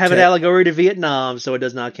 It doesn't have an allegory to Vietnam, so it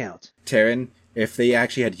does not count. Taryn, if they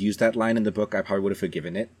actually had used that line in the book, I probably would have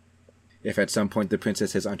forgiven it. If at some point the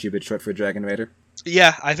princess says, "Aren't you a bit short for Dragon Raider?"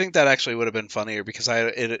 Yeah, I think that actually would have been funnier, because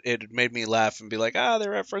it made me laugh and be like,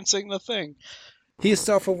 they're referencing the thing. He's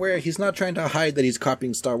self-aware. He's not trying to hide that he's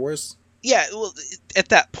copying Star Wars. Yeah, well, at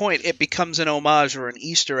that point, it becomes an homage or an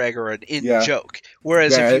Easter egg or an in-joke.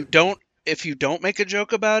 Whereas if you don't make a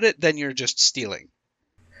joke about it, then you're just stealing.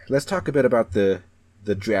 Let's talk a bit about the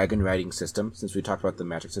dragon riding system, since we talked about the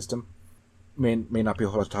magic system. May not be a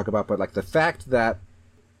whole lot to talk about, but like the fact that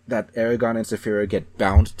Eragon and Saphira get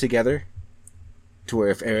bound together, to where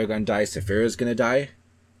if Eragon dies, Saphira's gonna die.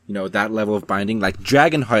 That level of binding, like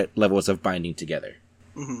Dragonheart levels of binding together.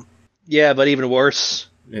 Mm-hmm. Yeah, but even worse.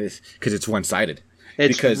 Because it's one-sided.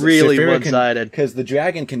 It's really one-sided. Because the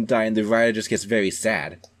dragon can die and the rider just gets very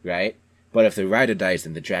sad, right? But if the rider dies,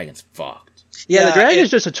 then the dragon's fucked. Yeah, the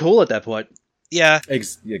dragon's just a tool at that point. Yeah.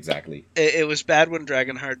 Exactly. It was bad when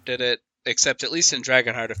Dragonheart did it, except at least in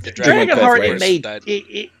Dragonheart, if the Dragonheart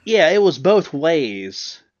it was both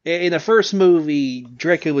ways. In the first movie,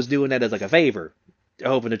 Draco was doing that as like a favor,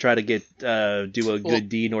 hoping to try to get do a good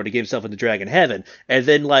deed in order to get himself into dragon heaven. And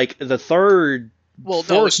then like the third, it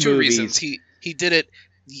was two reasons. He did it.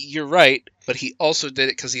 You're right, but he also did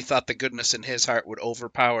it because he thought the goodness in his heart would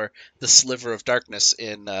overpower the sliver of darkness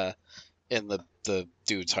in the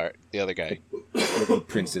dude's heart, the other guy, the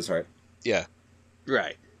prince's heart. Yeah,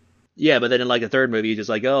 right. Yeah, but then in like the third movie, he's just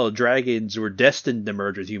like, oh, dragons were destined to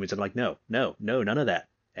merge with humans. I'm like, no, none of that.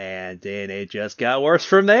 And then it just got worse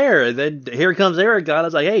from there. And then here comes Eragon. I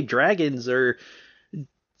was like, hey, dragons are.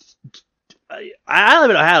 I don't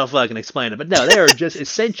even know how to fucking explain it, but no, they are just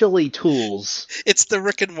essentially tools. It's the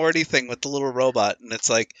Rick and Morty thing with the little robot, and it's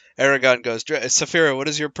like Eragon goes, Saphira, what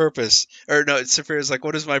is your purpose? Or no, Saphira's like,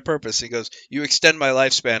 what is my purpose? He goes, you extend my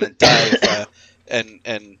lifespan and die if,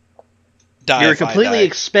 and die. You're if completely I die.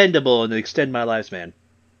 expendable and extend my lifespan.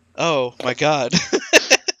 Oh my god.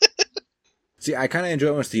 See, I kind of enjoy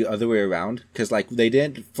it when it's the other way around, because like they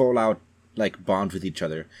didn't full out like bond with each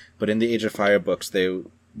other, but in the Age of Fire books,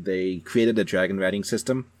 they created a dragon riding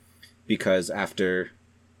system because after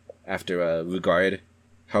Regard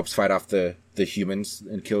helps fight off the humans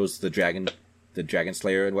and kills the dragon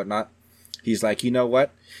slayer and whatnot, he's like, you know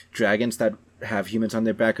what, dragons that have humans on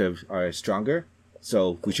their back are stronger,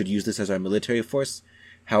 so we should use this as our military force.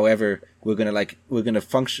 However, we're gonna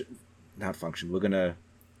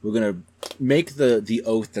make the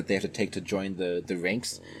oath that they have to take to join the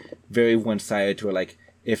ranks very one-sided, to like,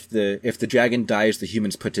 if the dragon dies, the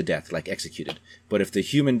human's put to death, like executed. But if the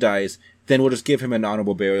human dies, then we'll just give him an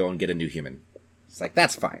honorable burial and get a new human. It's like,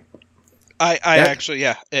 that's fine. I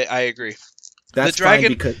agree. That's the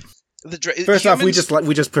dragon, fine because first off,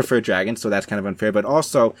 we just prefer dragons, so that's kind of unfair. But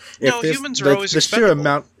also, if humans are always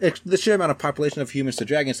expendable. the sheer amount of population of humans to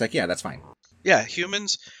dragons, like, yeah, that's fine. Yeah,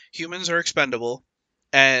 humans are expendable,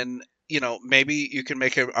 and maybe you can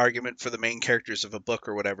make an argument for the main characters of a book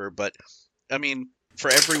or whatever, but I mean, for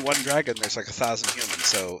every one dragon, there's like 1,000 humans,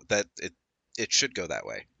 so that it should go that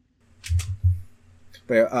way.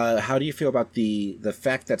 But how do you feel about the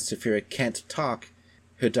fact that Saphira can't talk?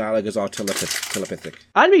 Her dialogue is all telepathic.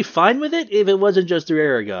 I'd be fine with it if it wasn't just through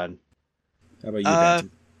Eragon. How about you,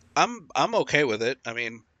 Benton? I'm okay with it. I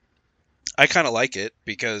mean, I kind of like it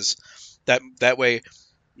because that way,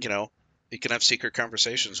 you can have secret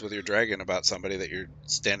conversations with your dragon about somebody that you're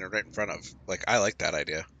standing right in front of. Like, I like that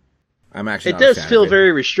idea. I'm actually. It does feel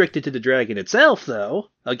very restricted to the dragon itself, though.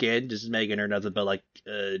 Again, just making her nothing but like.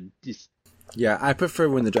 Yeah, I prefer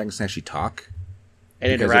when the dragons actually talk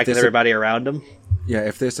and interact with everybody around them. Yeah,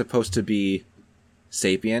 if they're supposed to be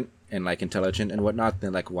sapient and like intelligent and whatnot,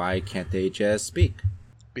 then like, why can't they just speak?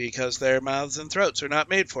 Because their mouths and throats are not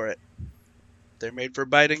made for it. They're made for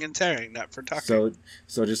biting and tearing, not for talking.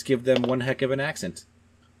 So just give them one heck of an accent.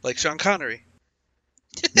 Like Sean Connery.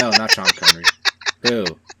 No, not Sean Connery. Ew.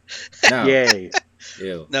 No. Yay.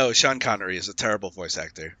 Ew. No, Sean Connery is a terrible voice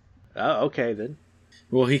actor. Oh, okay then.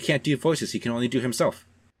 Well, he can't do voices. He can only do himself.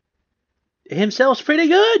 Himself's pretty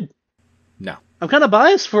good. No. I'm kind of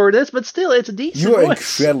biased for this, but still, it's a decent You are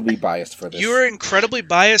voice. incredibly biased for this. You are incredibly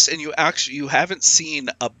biased, and you haven't seen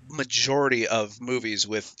a majority of movies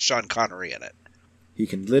with Sean Connery in it. He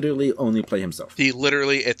can literally only play himself.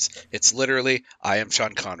 It's literally, I am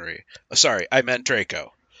Sean Connery. Oh, sorry, I meant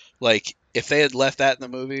Draco. Like, if they had left that in the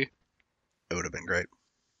movie, it would have been great.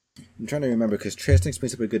 I'm trying to remember, because Tristan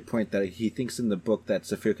brings up a good point that he thinks in the book that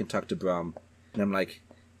Saphira can talk to Brahm. And I'm like,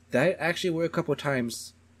 that actually were a couple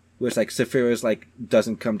times where it's like Saphira's like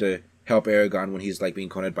doesn't come to help Eragon when he's like being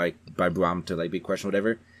cornered by Brahm to like be questioned or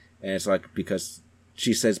whatever. And it's like because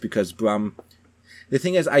Brahm. The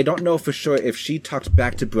thing is, I don't know for sure if she talked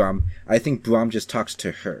back to Brahm. I think Brahm just talks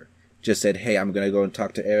to her. Just said, hey, I'm going to go and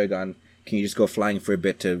talk to Eragon. Can you just go flying for a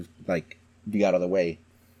bit to, like, be out of the way?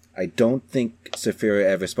 I don't think Saphira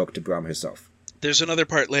ever spoke to Brahm herself. There's another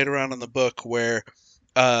part later on in the book where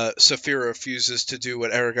Saphira refuses to do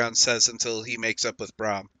what Eragon says until he makes up with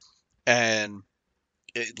Brahm. And,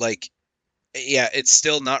 it's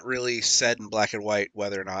still not really said in black and white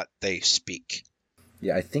whether or not they speak.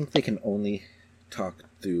 Yeah, I think they can only talk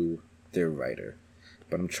through their writer.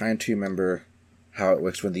 But I'm trying to remember how it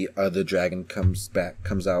works when the other dragon comes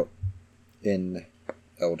out in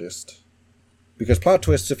Eldest. Because plot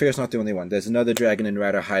twist, Saphira's not the only one. There's another dragon and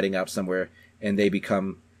rider hiding out somewhere, and they're basically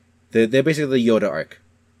the Yoda arc.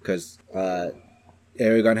 Because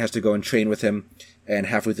Eragon has to go and train with him, and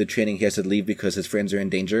halfway through the training he has to leave because his friends are in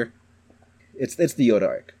danger. It's the Yoda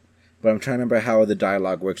arc. But I'm trying to remember how the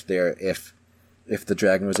dialogue works there, if the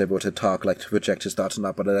dragon was able to talk, like, to project his thoughts or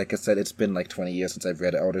not. But like I said, it's been like 20 years since I've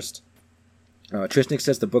read Eldest. Tristan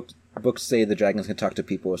says the books say the dragons can talk to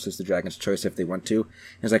people, so it's the dragon's choice if they want to.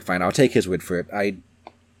 And it's like, fine, I'll take his word for it. I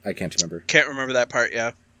can't remember. Can't remember that part,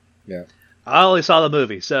 yeah. Yeah. I only saw the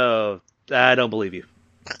movie, so I don't believe you.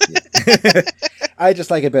 Yeah. I just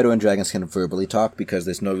like it better when dragons can verbally talk, because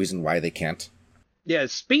there's no reason why they can't. Yeah,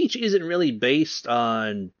 speech isn't really based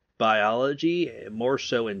on biology, more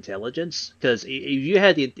so intelligence. Because if you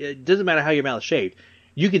had it doesn't matter how your mouth is shaped,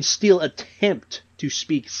 you can still attempt to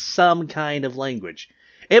speak some kind of language.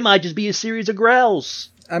 It might just be a series of growls.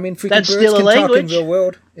 I mean, freaking That's birds still a can language. talk in real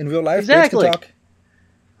world. In real life, Exactly. birds can talk.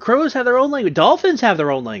 Crows have their own language. Dolphins have their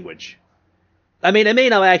own language. I mean, it may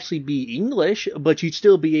not actually be English, but you'd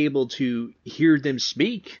still be able to hear them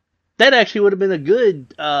speak. That actually would have been a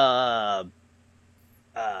good a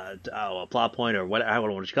plot point, or what, I don't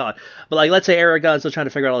know what you call it. But like, let's say Eragon's still trying to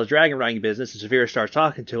figure out all his dragon riding business, and Saphira starts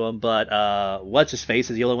talking to him, but what's his face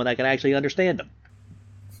is the only one that can actually understand him,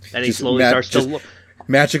 and he slowly starts to look.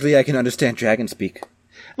 Magically, I can understand dragon speak.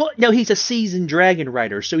 Well, no, he's a seasoned dragon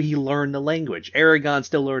rider, so he learned the language. Aragon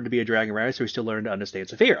still learned to be a dragon rider, so he still learned to understand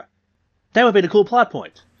Saphira. That would have been a cool plot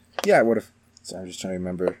point. Yeah, I would have. So I'm just trying to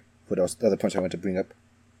remember what else. The other points I want to bring up.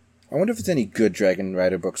 I wonder if there's any good dragon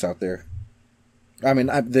rider books out there. I mean,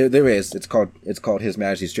 there is. It's called His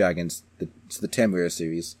Majesty's Dragons. It's the Temur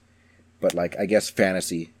series, but like, I guess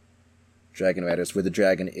fantasy dragon riders where the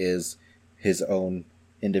dragon is his own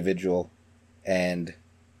individual and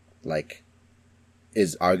like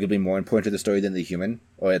is arguably more important to the story than the human,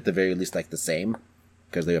 or at the very least like the same,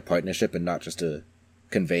 because they're a partnership and not just a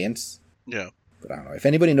conveyance. Yeah. But I don't know. If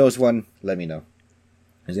anybody knows one, let me know.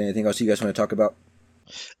 Is there anything else you guys want to talk about?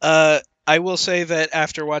 I will say that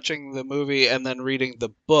after watching the movie and then reading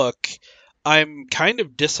the book, I'm kind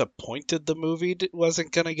of disappointed the movie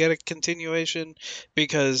wasn't going to get a continuation,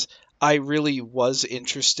 because I really was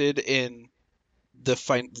interested in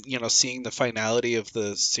seeing the finality of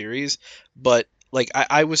the series, but like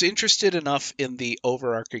I was interested enough in the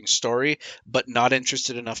overarching story, but not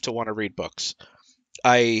interested enough to want to read books.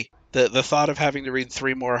 The thought of having to read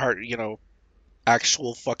 3 more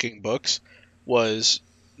actual fucking books was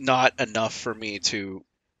not enough for me to,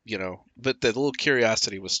 but the little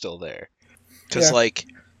curiosity was still there. Because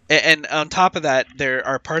and on top of that, there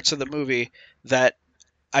are parts of the movie that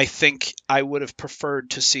I think I would have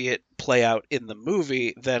preferred to see it play out in the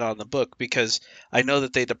movie than on the book, because I know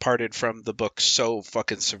that they departed from the book so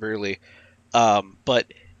fucking severely.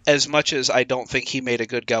 But as much as I don't think he made a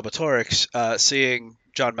good Galbatorix, seeing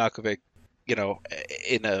John Malkovich,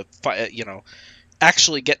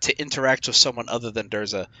 actually get to interact with someone other than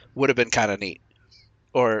Durza would have been kind of neat.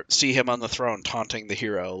 Or see him on the throne taunting the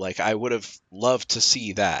hero. Like, I would have loved to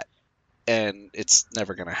see that. And it's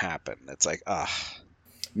never going to happen. It's like,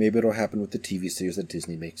 Maybe it'll happen with the TV series that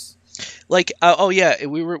Disney makes. Like,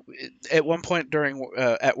 we were at one point during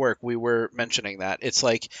at work, we were mentioning that. It's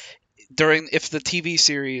like, if the TV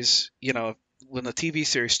series, when the TV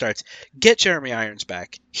series starts, get Jeremy Irons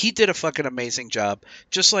back. He did a fucking amazing job.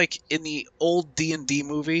 Just like in the old D&D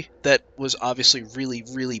movie that was obviously really,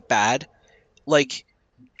 really bad. Like,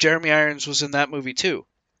 Jeremy Irons was in that movie too.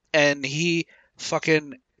 And he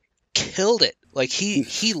fucking killed it. Like,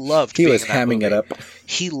 he loved being in that movie. He was hamming it up.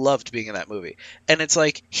 He loved being in that movie. And it's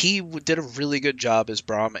like, he did a really good job as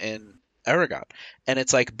Braum in Eragon. And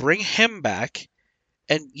it's like, bring him back.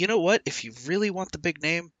 And you know what? If you really want the big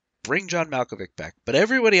name, bring John Malkovich back. But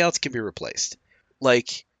everybody else can be replaced.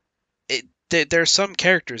 Like, there are some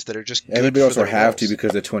characters that are just good. Everybody also have to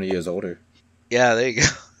because they're 20 years older. Yeah, there you go.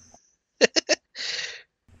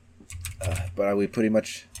 But are we pretty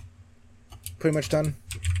much done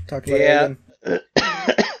talking about it?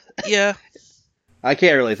 Yeah. I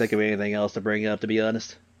can't really think of anything else to bring up, to be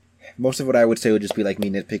honest. Most of what I would say would just be like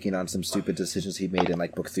me nitpicking on some stupid decisions he made in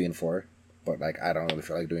like book 3 and 4. But like, I don't really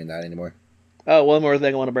feel like doing that anymore. Oh, one more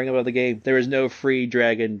thing I want to bring up about the game. There is no free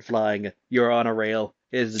dragon flying. You're on a rail.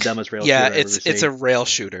 It is the dumbest rail shooter I've ever seen. It's a rail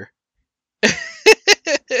shooter.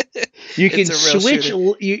 You can switch.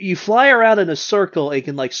 You fly around in a circle and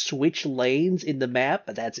can like switch lanes in the map,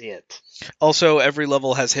 but that's it. Also, every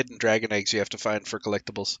level has hidden dragon eggs you have to find for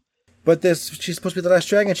collectibles. But she's supposed to be the last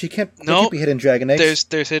dragon. She can't. There can't be hidden dragon eggs.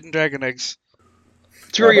 There's hidden dragon eggs.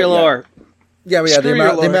 Screw your lore. Yeah,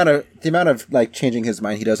 the amount of like changing his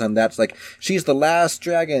mind he does on that's like, she's the last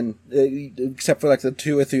dragon, except for like the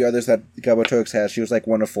 2 or 3 others that Galbatorix has. She was like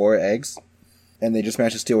 1 of 4 eggs, and they just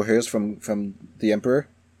managed to steal hers from the Emperor.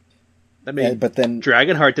 I mean, but then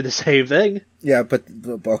Dragonheart did the same thing. Yeah, but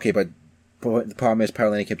the problem is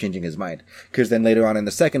Paolini kept changing his mind, because then later on in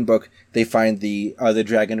the second book they find the other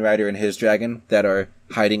dragon rider and his dragon that are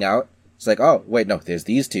hiding out. It's like, oh wait, no, there's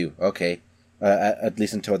these 2. Okay, at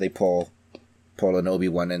least until they pull an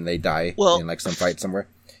Obi-Wan and they die in like some fight somewhere.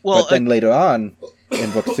 But then later on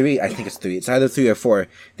in book 3, I think it's 3. It's either 3 or 4.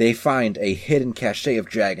 They find a hidden cache of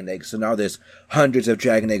dragon eggs. So now there's hundreds of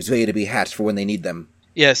dragon eggs ready to be hatched for when they need them.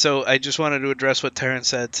 Yeah, so I just wanted to address what Taryn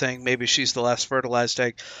said, saying maybe she's the last fertilized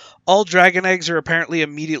egg. All dragon eggs are apparently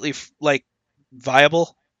immediately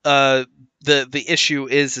viable. The issue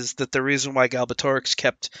is that the reason why Galbatorix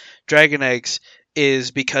kept dragon eggs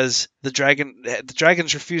is because the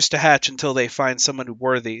dragons refuse to hatch until they find someone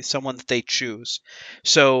worthy, someone that they choose.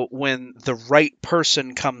 So when the right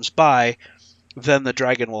person comes by, then the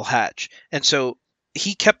dragon will hatch. And so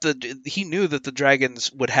he knew that the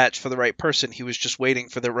dragons would hatch for the right person. He was just waiting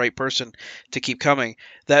for the right person to keep coming.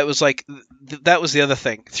 That was like that was the other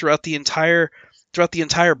thing. Throughout the entire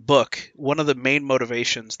book, one of the main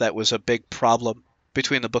motivations that was a big problem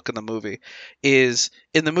between the book and the movie is,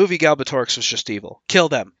 in the movie, Galbatorix was just evil. Kill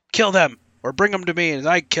them, or bring them to me and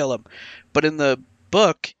I kill them. But in the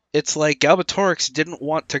book, it's like Galbatorix didn't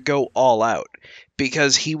want to go all out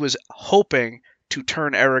because he was hoping to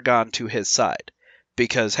turn Eragon to his side.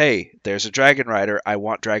 Because, hey, there's a dragon rider. I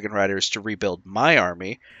want dragon riders to rebuild my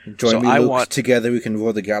army. Join me, Luke. Together we can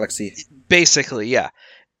rule the galaxy. Basically, yeah.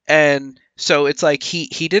 And so it's like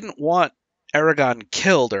he didn't want Eragon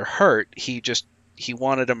killed or hurt. He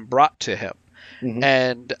wanted him brought to him. Mm-hmm.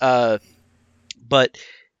 And but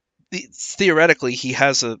theoretically he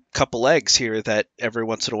has a couple eggs here that every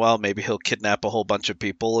once in a while maybe he'll kidnap a whole bunch of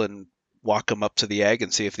people and walk them up to the egg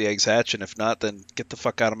and see if the eggs hatch, and if not, then get the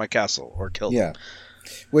fuck out of my castle or kill them. Yeah.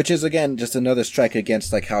 Which is, again, just another strike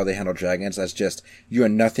against like how they handle dragons. That's just, you are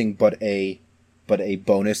nothing but a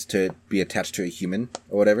bonus to be attached to a human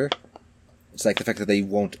or whatever. It's like the fact that they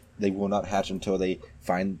will not hatch until they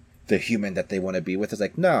find the human that they want to be with. It's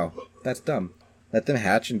like, no, that's dumb. Let them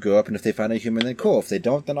hatch and grow up, and if they find a human, then cool. If they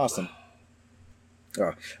don't, then awesome.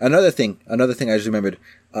 Oh, another thing I just remembered,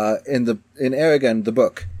 in Eragon, the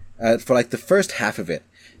book, for like the first half of it,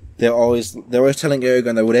 they're always telling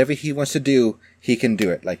Eragon that whatever he wants to do, he can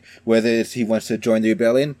do it. Like, whether it's he wants to join the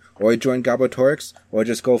rebellion, or join Galbatorix, or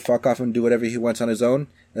just go fuck off and do whatever he wants on his own,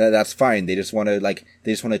 that's fine. They just want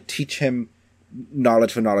to teach him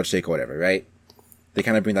knowledge for knowledge's sake or whatever, right? They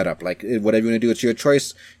kind of bring that up. Like, whatever you want to do, it's your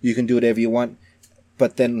choice. You can do whatever you want.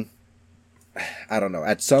 But then, I don't know,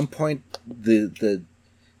 at some point,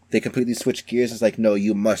 they completely switch gears. It's like, no,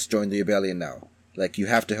 you must join the rebellion now. Like, you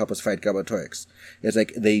have to help us fight Galbatorix. It's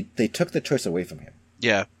like, they took the choice away from him.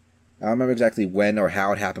 Yeah. I don't remember exactly when or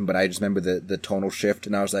how it happened, but I just remember the tonal shift,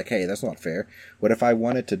 and I was like, hey, that's not fair. What if I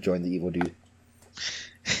wanted to join the evil dude?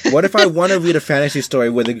 What if I want to read a fantasy story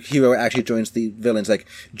where the hero actually joins the villains? Like,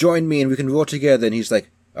 join me and we can rule together, and he's like,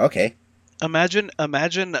 okay. Imagine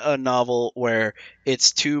a novel where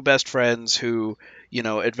it's two best friends who,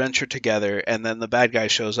 adventure together, and then the bad guy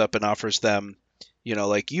shows up and offers them,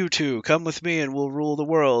 like, you two, come with me and we'll rule the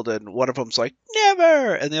world. And one of them's like,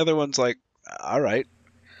 never! And the other one's like, all right.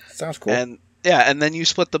 Sounds cool. And yeah, and then you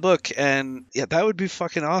split the book, and yeah, that would be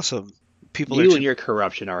fucking awesome. You and your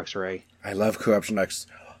corruption arcs, Ray. I love corruption arcs.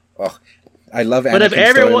 Oh, I love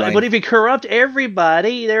Anakin's But if you corrupt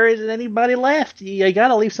everybody, there isn't anybody left. You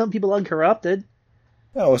gotta leave some people uncorrupted.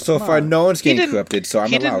 Oh, so far no one's getting corrupted, so I'm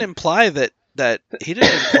allowed. He didn't imply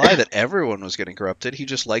that everyone was getting corrupted. He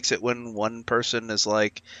just likes it when one person is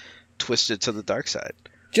like twisted to the dark side.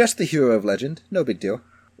 Just the hero of legend, no big deal.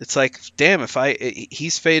 It's like, damn,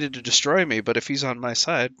 he's fated to destroy me, but if he's on my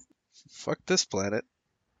side, fuck this planet.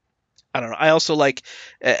 I don't know. I also like,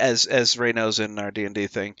 as Ray knows in our D&D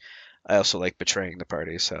thing, I also like betraying the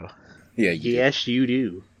party, so. Yeah, you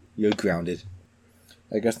do. You're grounded.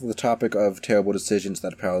 I guess on the topic of terrible decisions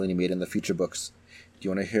that Paolini made in the future books, do you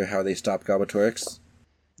want to hear how they stop Galbatorix?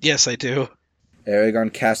 Yes, I do.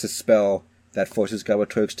 Eragon casts a spell that forces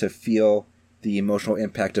Galbatorix to feel the emotional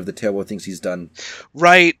impact of the terrible things he's done.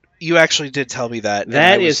 Right. You actually did tell me that.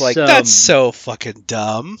 That is like, that's so fucking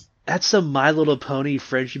dumb. That's some My Little Pony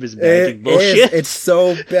friendship is magic bullshit. It's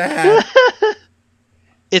so bad.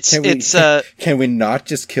 Can we not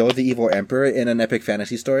just kill the evil emperor in an epic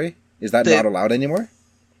fantasy story? Is that not allowed anymore?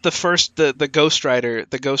 The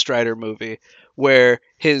Ghost Rider movie, where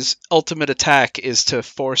his ultimate attack is to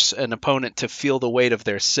force an opponent to feel the weight of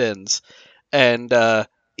their sins, and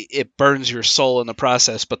it burns your soul in the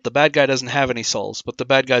process, but the bad guy doesn't have any souls. But the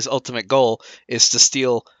bad guy's ultimate goal is to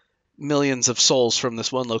steal millions of souls from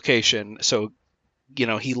this one location. So,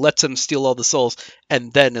 he lets him steal all the souls,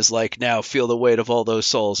 and then is like, now feel the weight of all those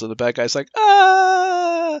souls. And the bad guy's like,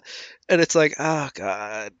 ah! And it's like, oh,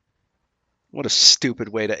 God. What a stupid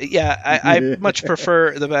way to... Yeah, I much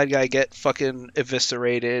prefer the bad guy get fucking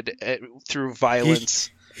eviscerated through violence.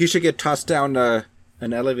 He should get tossed down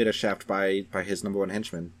an elevator shaft by his number one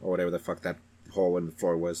henchman, or whatever the fuck that hole in the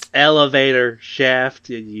floor was. Elevator shaft,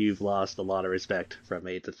 you've lost a lot of respect from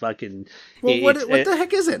me. It's a fucking... Well, what the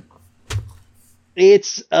heck is it?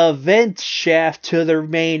 It's a vent shaft to the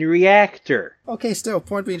main reactor. Okay, still,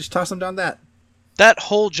 point being, just toss him down that. That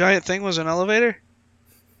whole giant thing was an elevator?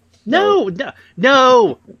 No!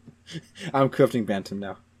 I'm corrupting Bantam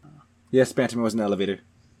now. Yes, Bantam was an elevator.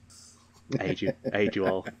 I hate you. I hate you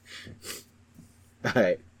all. All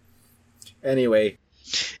right. Anyway.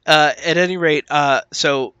 At any rate,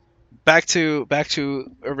 so back to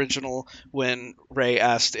original when Ray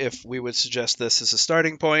asked if we would suggest this as a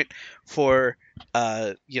starting point for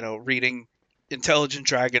reading Intelligent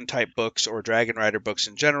Dragon type books or Dragon Rider books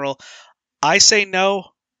in general. I say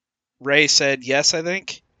no. Ray said yes, I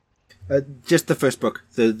think. Just the first book.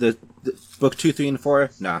 The book 2, 3, and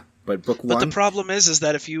 4, nah. But book 1. But the problem is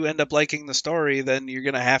that if you end up liking the story, then you're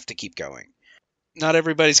gonna have to keep going. Not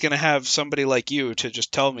everybody's gonna have somebody like you to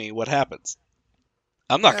just tell me what happens.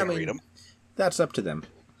 I'm not gonna read them. That's up to them.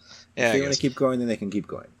 Yeah, if they want to keep going, then they can keep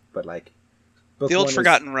going. But like, the old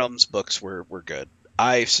Forgotten Realms books were good.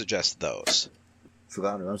 I suggest those.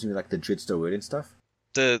 Forgotten Realms, you mean like the Drid Still Weird and stuff?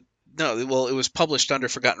 It was published under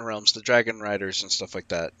Forgotten Realms, the Dragon Riders and stuff like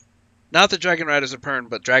that. Not the Dragon Riders of Pern,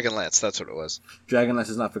 but Dragonlance, that's what it was. Dragonlance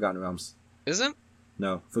is not Forgotten Realms. Isn't?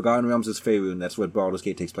 No. Forgotten Realms is Faerun. That's where Baldur's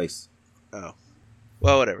Gate takes place. Oh.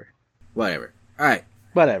 Well, whatever. Alright.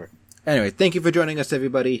 Whatever. Anyway, thank you for joining us,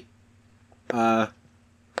 everybody. For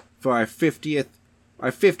our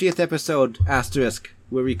 50th episode, asterisk,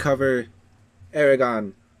 where we cover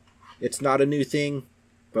Eragon. It's not a new thing,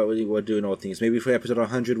 but we're doing old things. Maybe for episode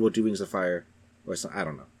 100, we'll do Wings of Fire. Or something. I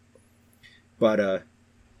don't know. But,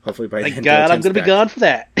 hopefully by then... Thank God I'm going to be gone for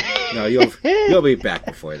that. No, you'll be back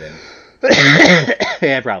before then.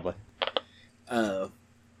 Yeah, probably.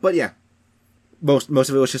 But yeah. Most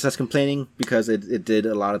of it was just us complaining because it did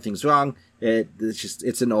a lot of things wrong.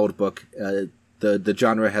 It's an old book. The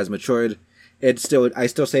genre has matured. I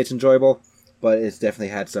still say it's enjoyable, but it's definitely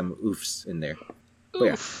had some oofs in there.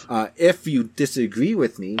 But yeah, if you disagree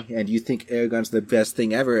with me and you think Eragon's the best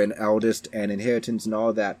thing ever and eldest and inheritance and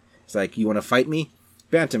all that, it's like, you want to fight me?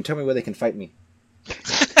 Bantam, tell me where they can fight me.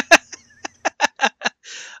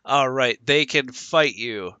 All right, they can fight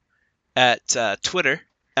you at Twitter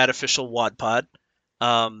at @officialwadpod.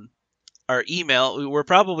 Our email, we're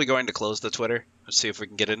probably going to close the Twitter. Let's see if we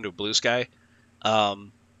can get into Blue Sky,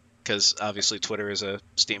 because obviously Twitter is a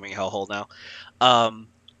steaming hellhole now.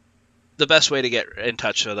 The best way to get in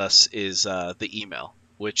touch with us is the email,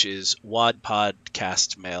 which is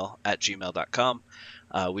wadpodcastmail@gmail.com.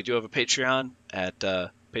 We do have a Patreon at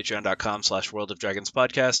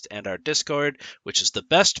patreon.com/worldofdragonspodcast, and our Discord, which is the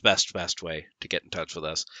best way to get in touch with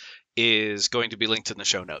us, is going to be linked in the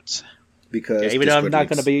show notes. Because even though I'm not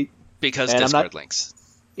going to be... Because Discord links.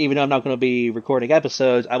 Even though I'm not going to be recording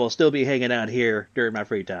episodes, I will still be hanging out here during my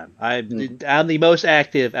free time. I'm the most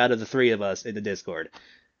active out of the three of us in the Discord.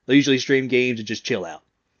 I usually stream games and just chill out.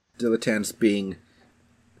 Dilettant's being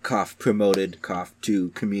promoted to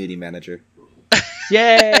community manager.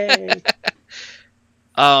 Yay!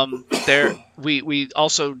 We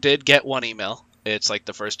also did get one email. It's like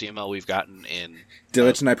the first email we've gotten in.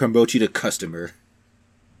 Dilettant, I promote you to customer.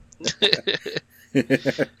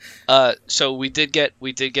 So we did get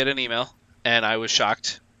an email, and I was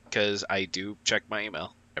shocked because I do check my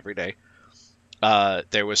email every day.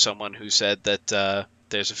 There was someone who said that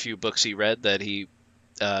there's a few books he read that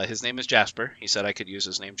his name is Jasper. He said I could use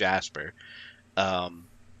his name Jasper.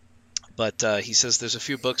 But he says there's a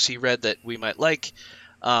few books he read that we might like.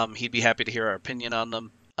 He'd be happy to hear our opinion on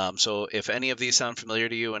them. So if any of these sound familiar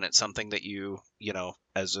to you and it's something that you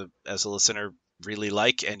as a listener really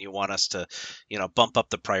like and you want us to, bump up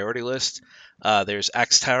the priority list, there's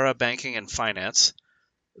Axtara Banking and Finance,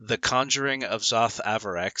 The Conjuring of Zoth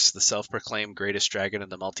Avarex, the self-proclaimed greatest dragon in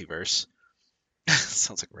the multiverse.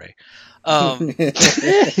 Sounds like Ray.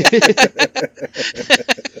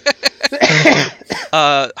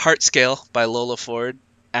 Heartscale by Lola Ford,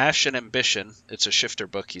 Ash and Ambition, it's a shifter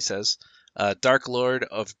book, he says, Dark Lord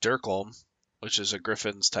of Durkholm, which is a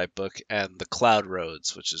Griffin's type book, and The Cloud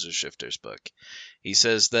Roads, which is a shifter's book. He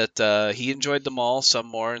says that he enjoyed them all, some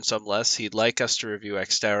more and some less. He'd like us to review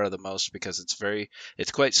Axtara the most because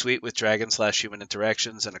it's quite sweet with dragon/human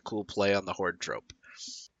interactions and a cool play on the Horde trope.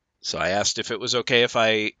 So I asked if it was okay if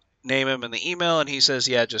I name him in the email, and he says,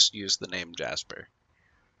 yeah, just use the name Jasper.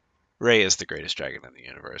 Ray is the greatest dragon in the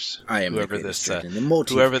universe. I am whoever the greatest this, dragon in the multiverse.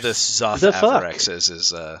 Whoever this Zoth Avarex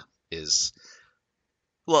is...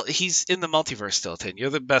 Well, he's in the multiverse still, Tin.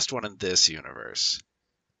 You're the best one in this universe.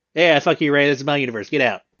 Yeah, fuck you, Ray. This is my universe. Get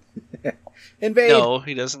out. Invade! No,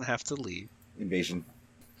 he doesn't have to leave. Invasion.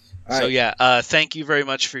 So yeah, thank you very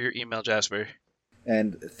much for your email, Jasper.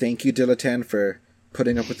 And thank you, Dilettant, for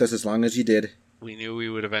putting up with us as long as you did. We knew we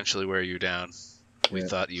would eventually wear you down. We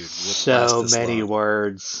thought you would so last this many long.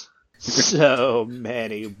 words. So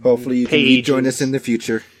many Hopefully you can pages. rejoin us in the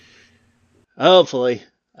future. Hopefully.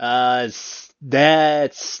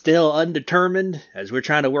 That's still undetermined, as we're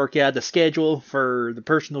trying to work out the schedule for the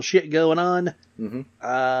personal shit going on.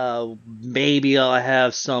 Mm-hmm. Maybe I'll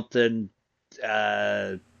have something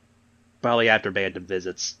probably after Bantam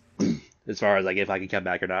visits, as far as like if I can come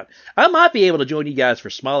back or not. I might be able to join you guys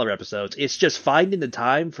for smaller episodes. It's just finding the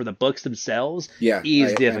time for the books themselves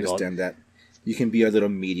is difficult. I understand that. You can be our little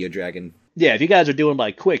media dragon. Yeah, if you guys are doing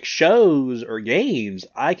like quick shows or games,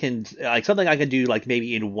 I can like something I can do like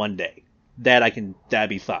maybe in one day. That'd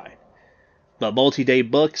be fine. But multi-day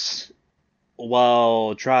books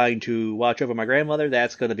while trying to watch over my grandmother,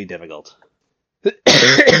 that's going to be difficult.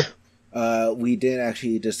 We didn't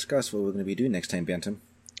actually discuss what we're going to be doing next time, Bantam.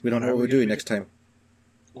 We don't know what we're doing next time.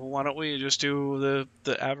 Well, why don't we just do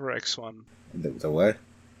the Averex one? The what?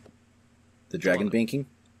 The dragon banking?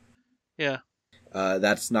 Yeah.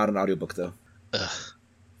 That's not an audiobook, though. Ugh.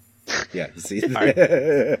 Yeah, you see? Right.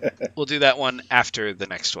 We'll do that one after the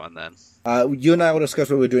next one, then. You and I will discuss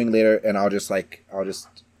what we're doing later, and I'll just...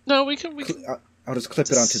 No, we can... I'll just clip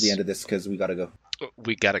it onto the end of this, because we gotta go.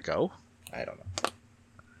 We gotta go? I don't know.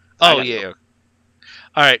 Oh, yeah. Go.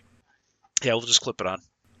 All right. Yeah, we'll just clip it on.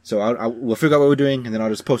 So we'll figure out what we're doing, and then I'll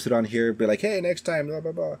just post it on here, be like, hey, next time, blah,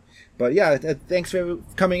 blah, blah. But yeah, thanks for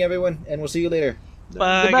coming, everyone, and we'll see you later.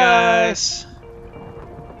 Bye, guys.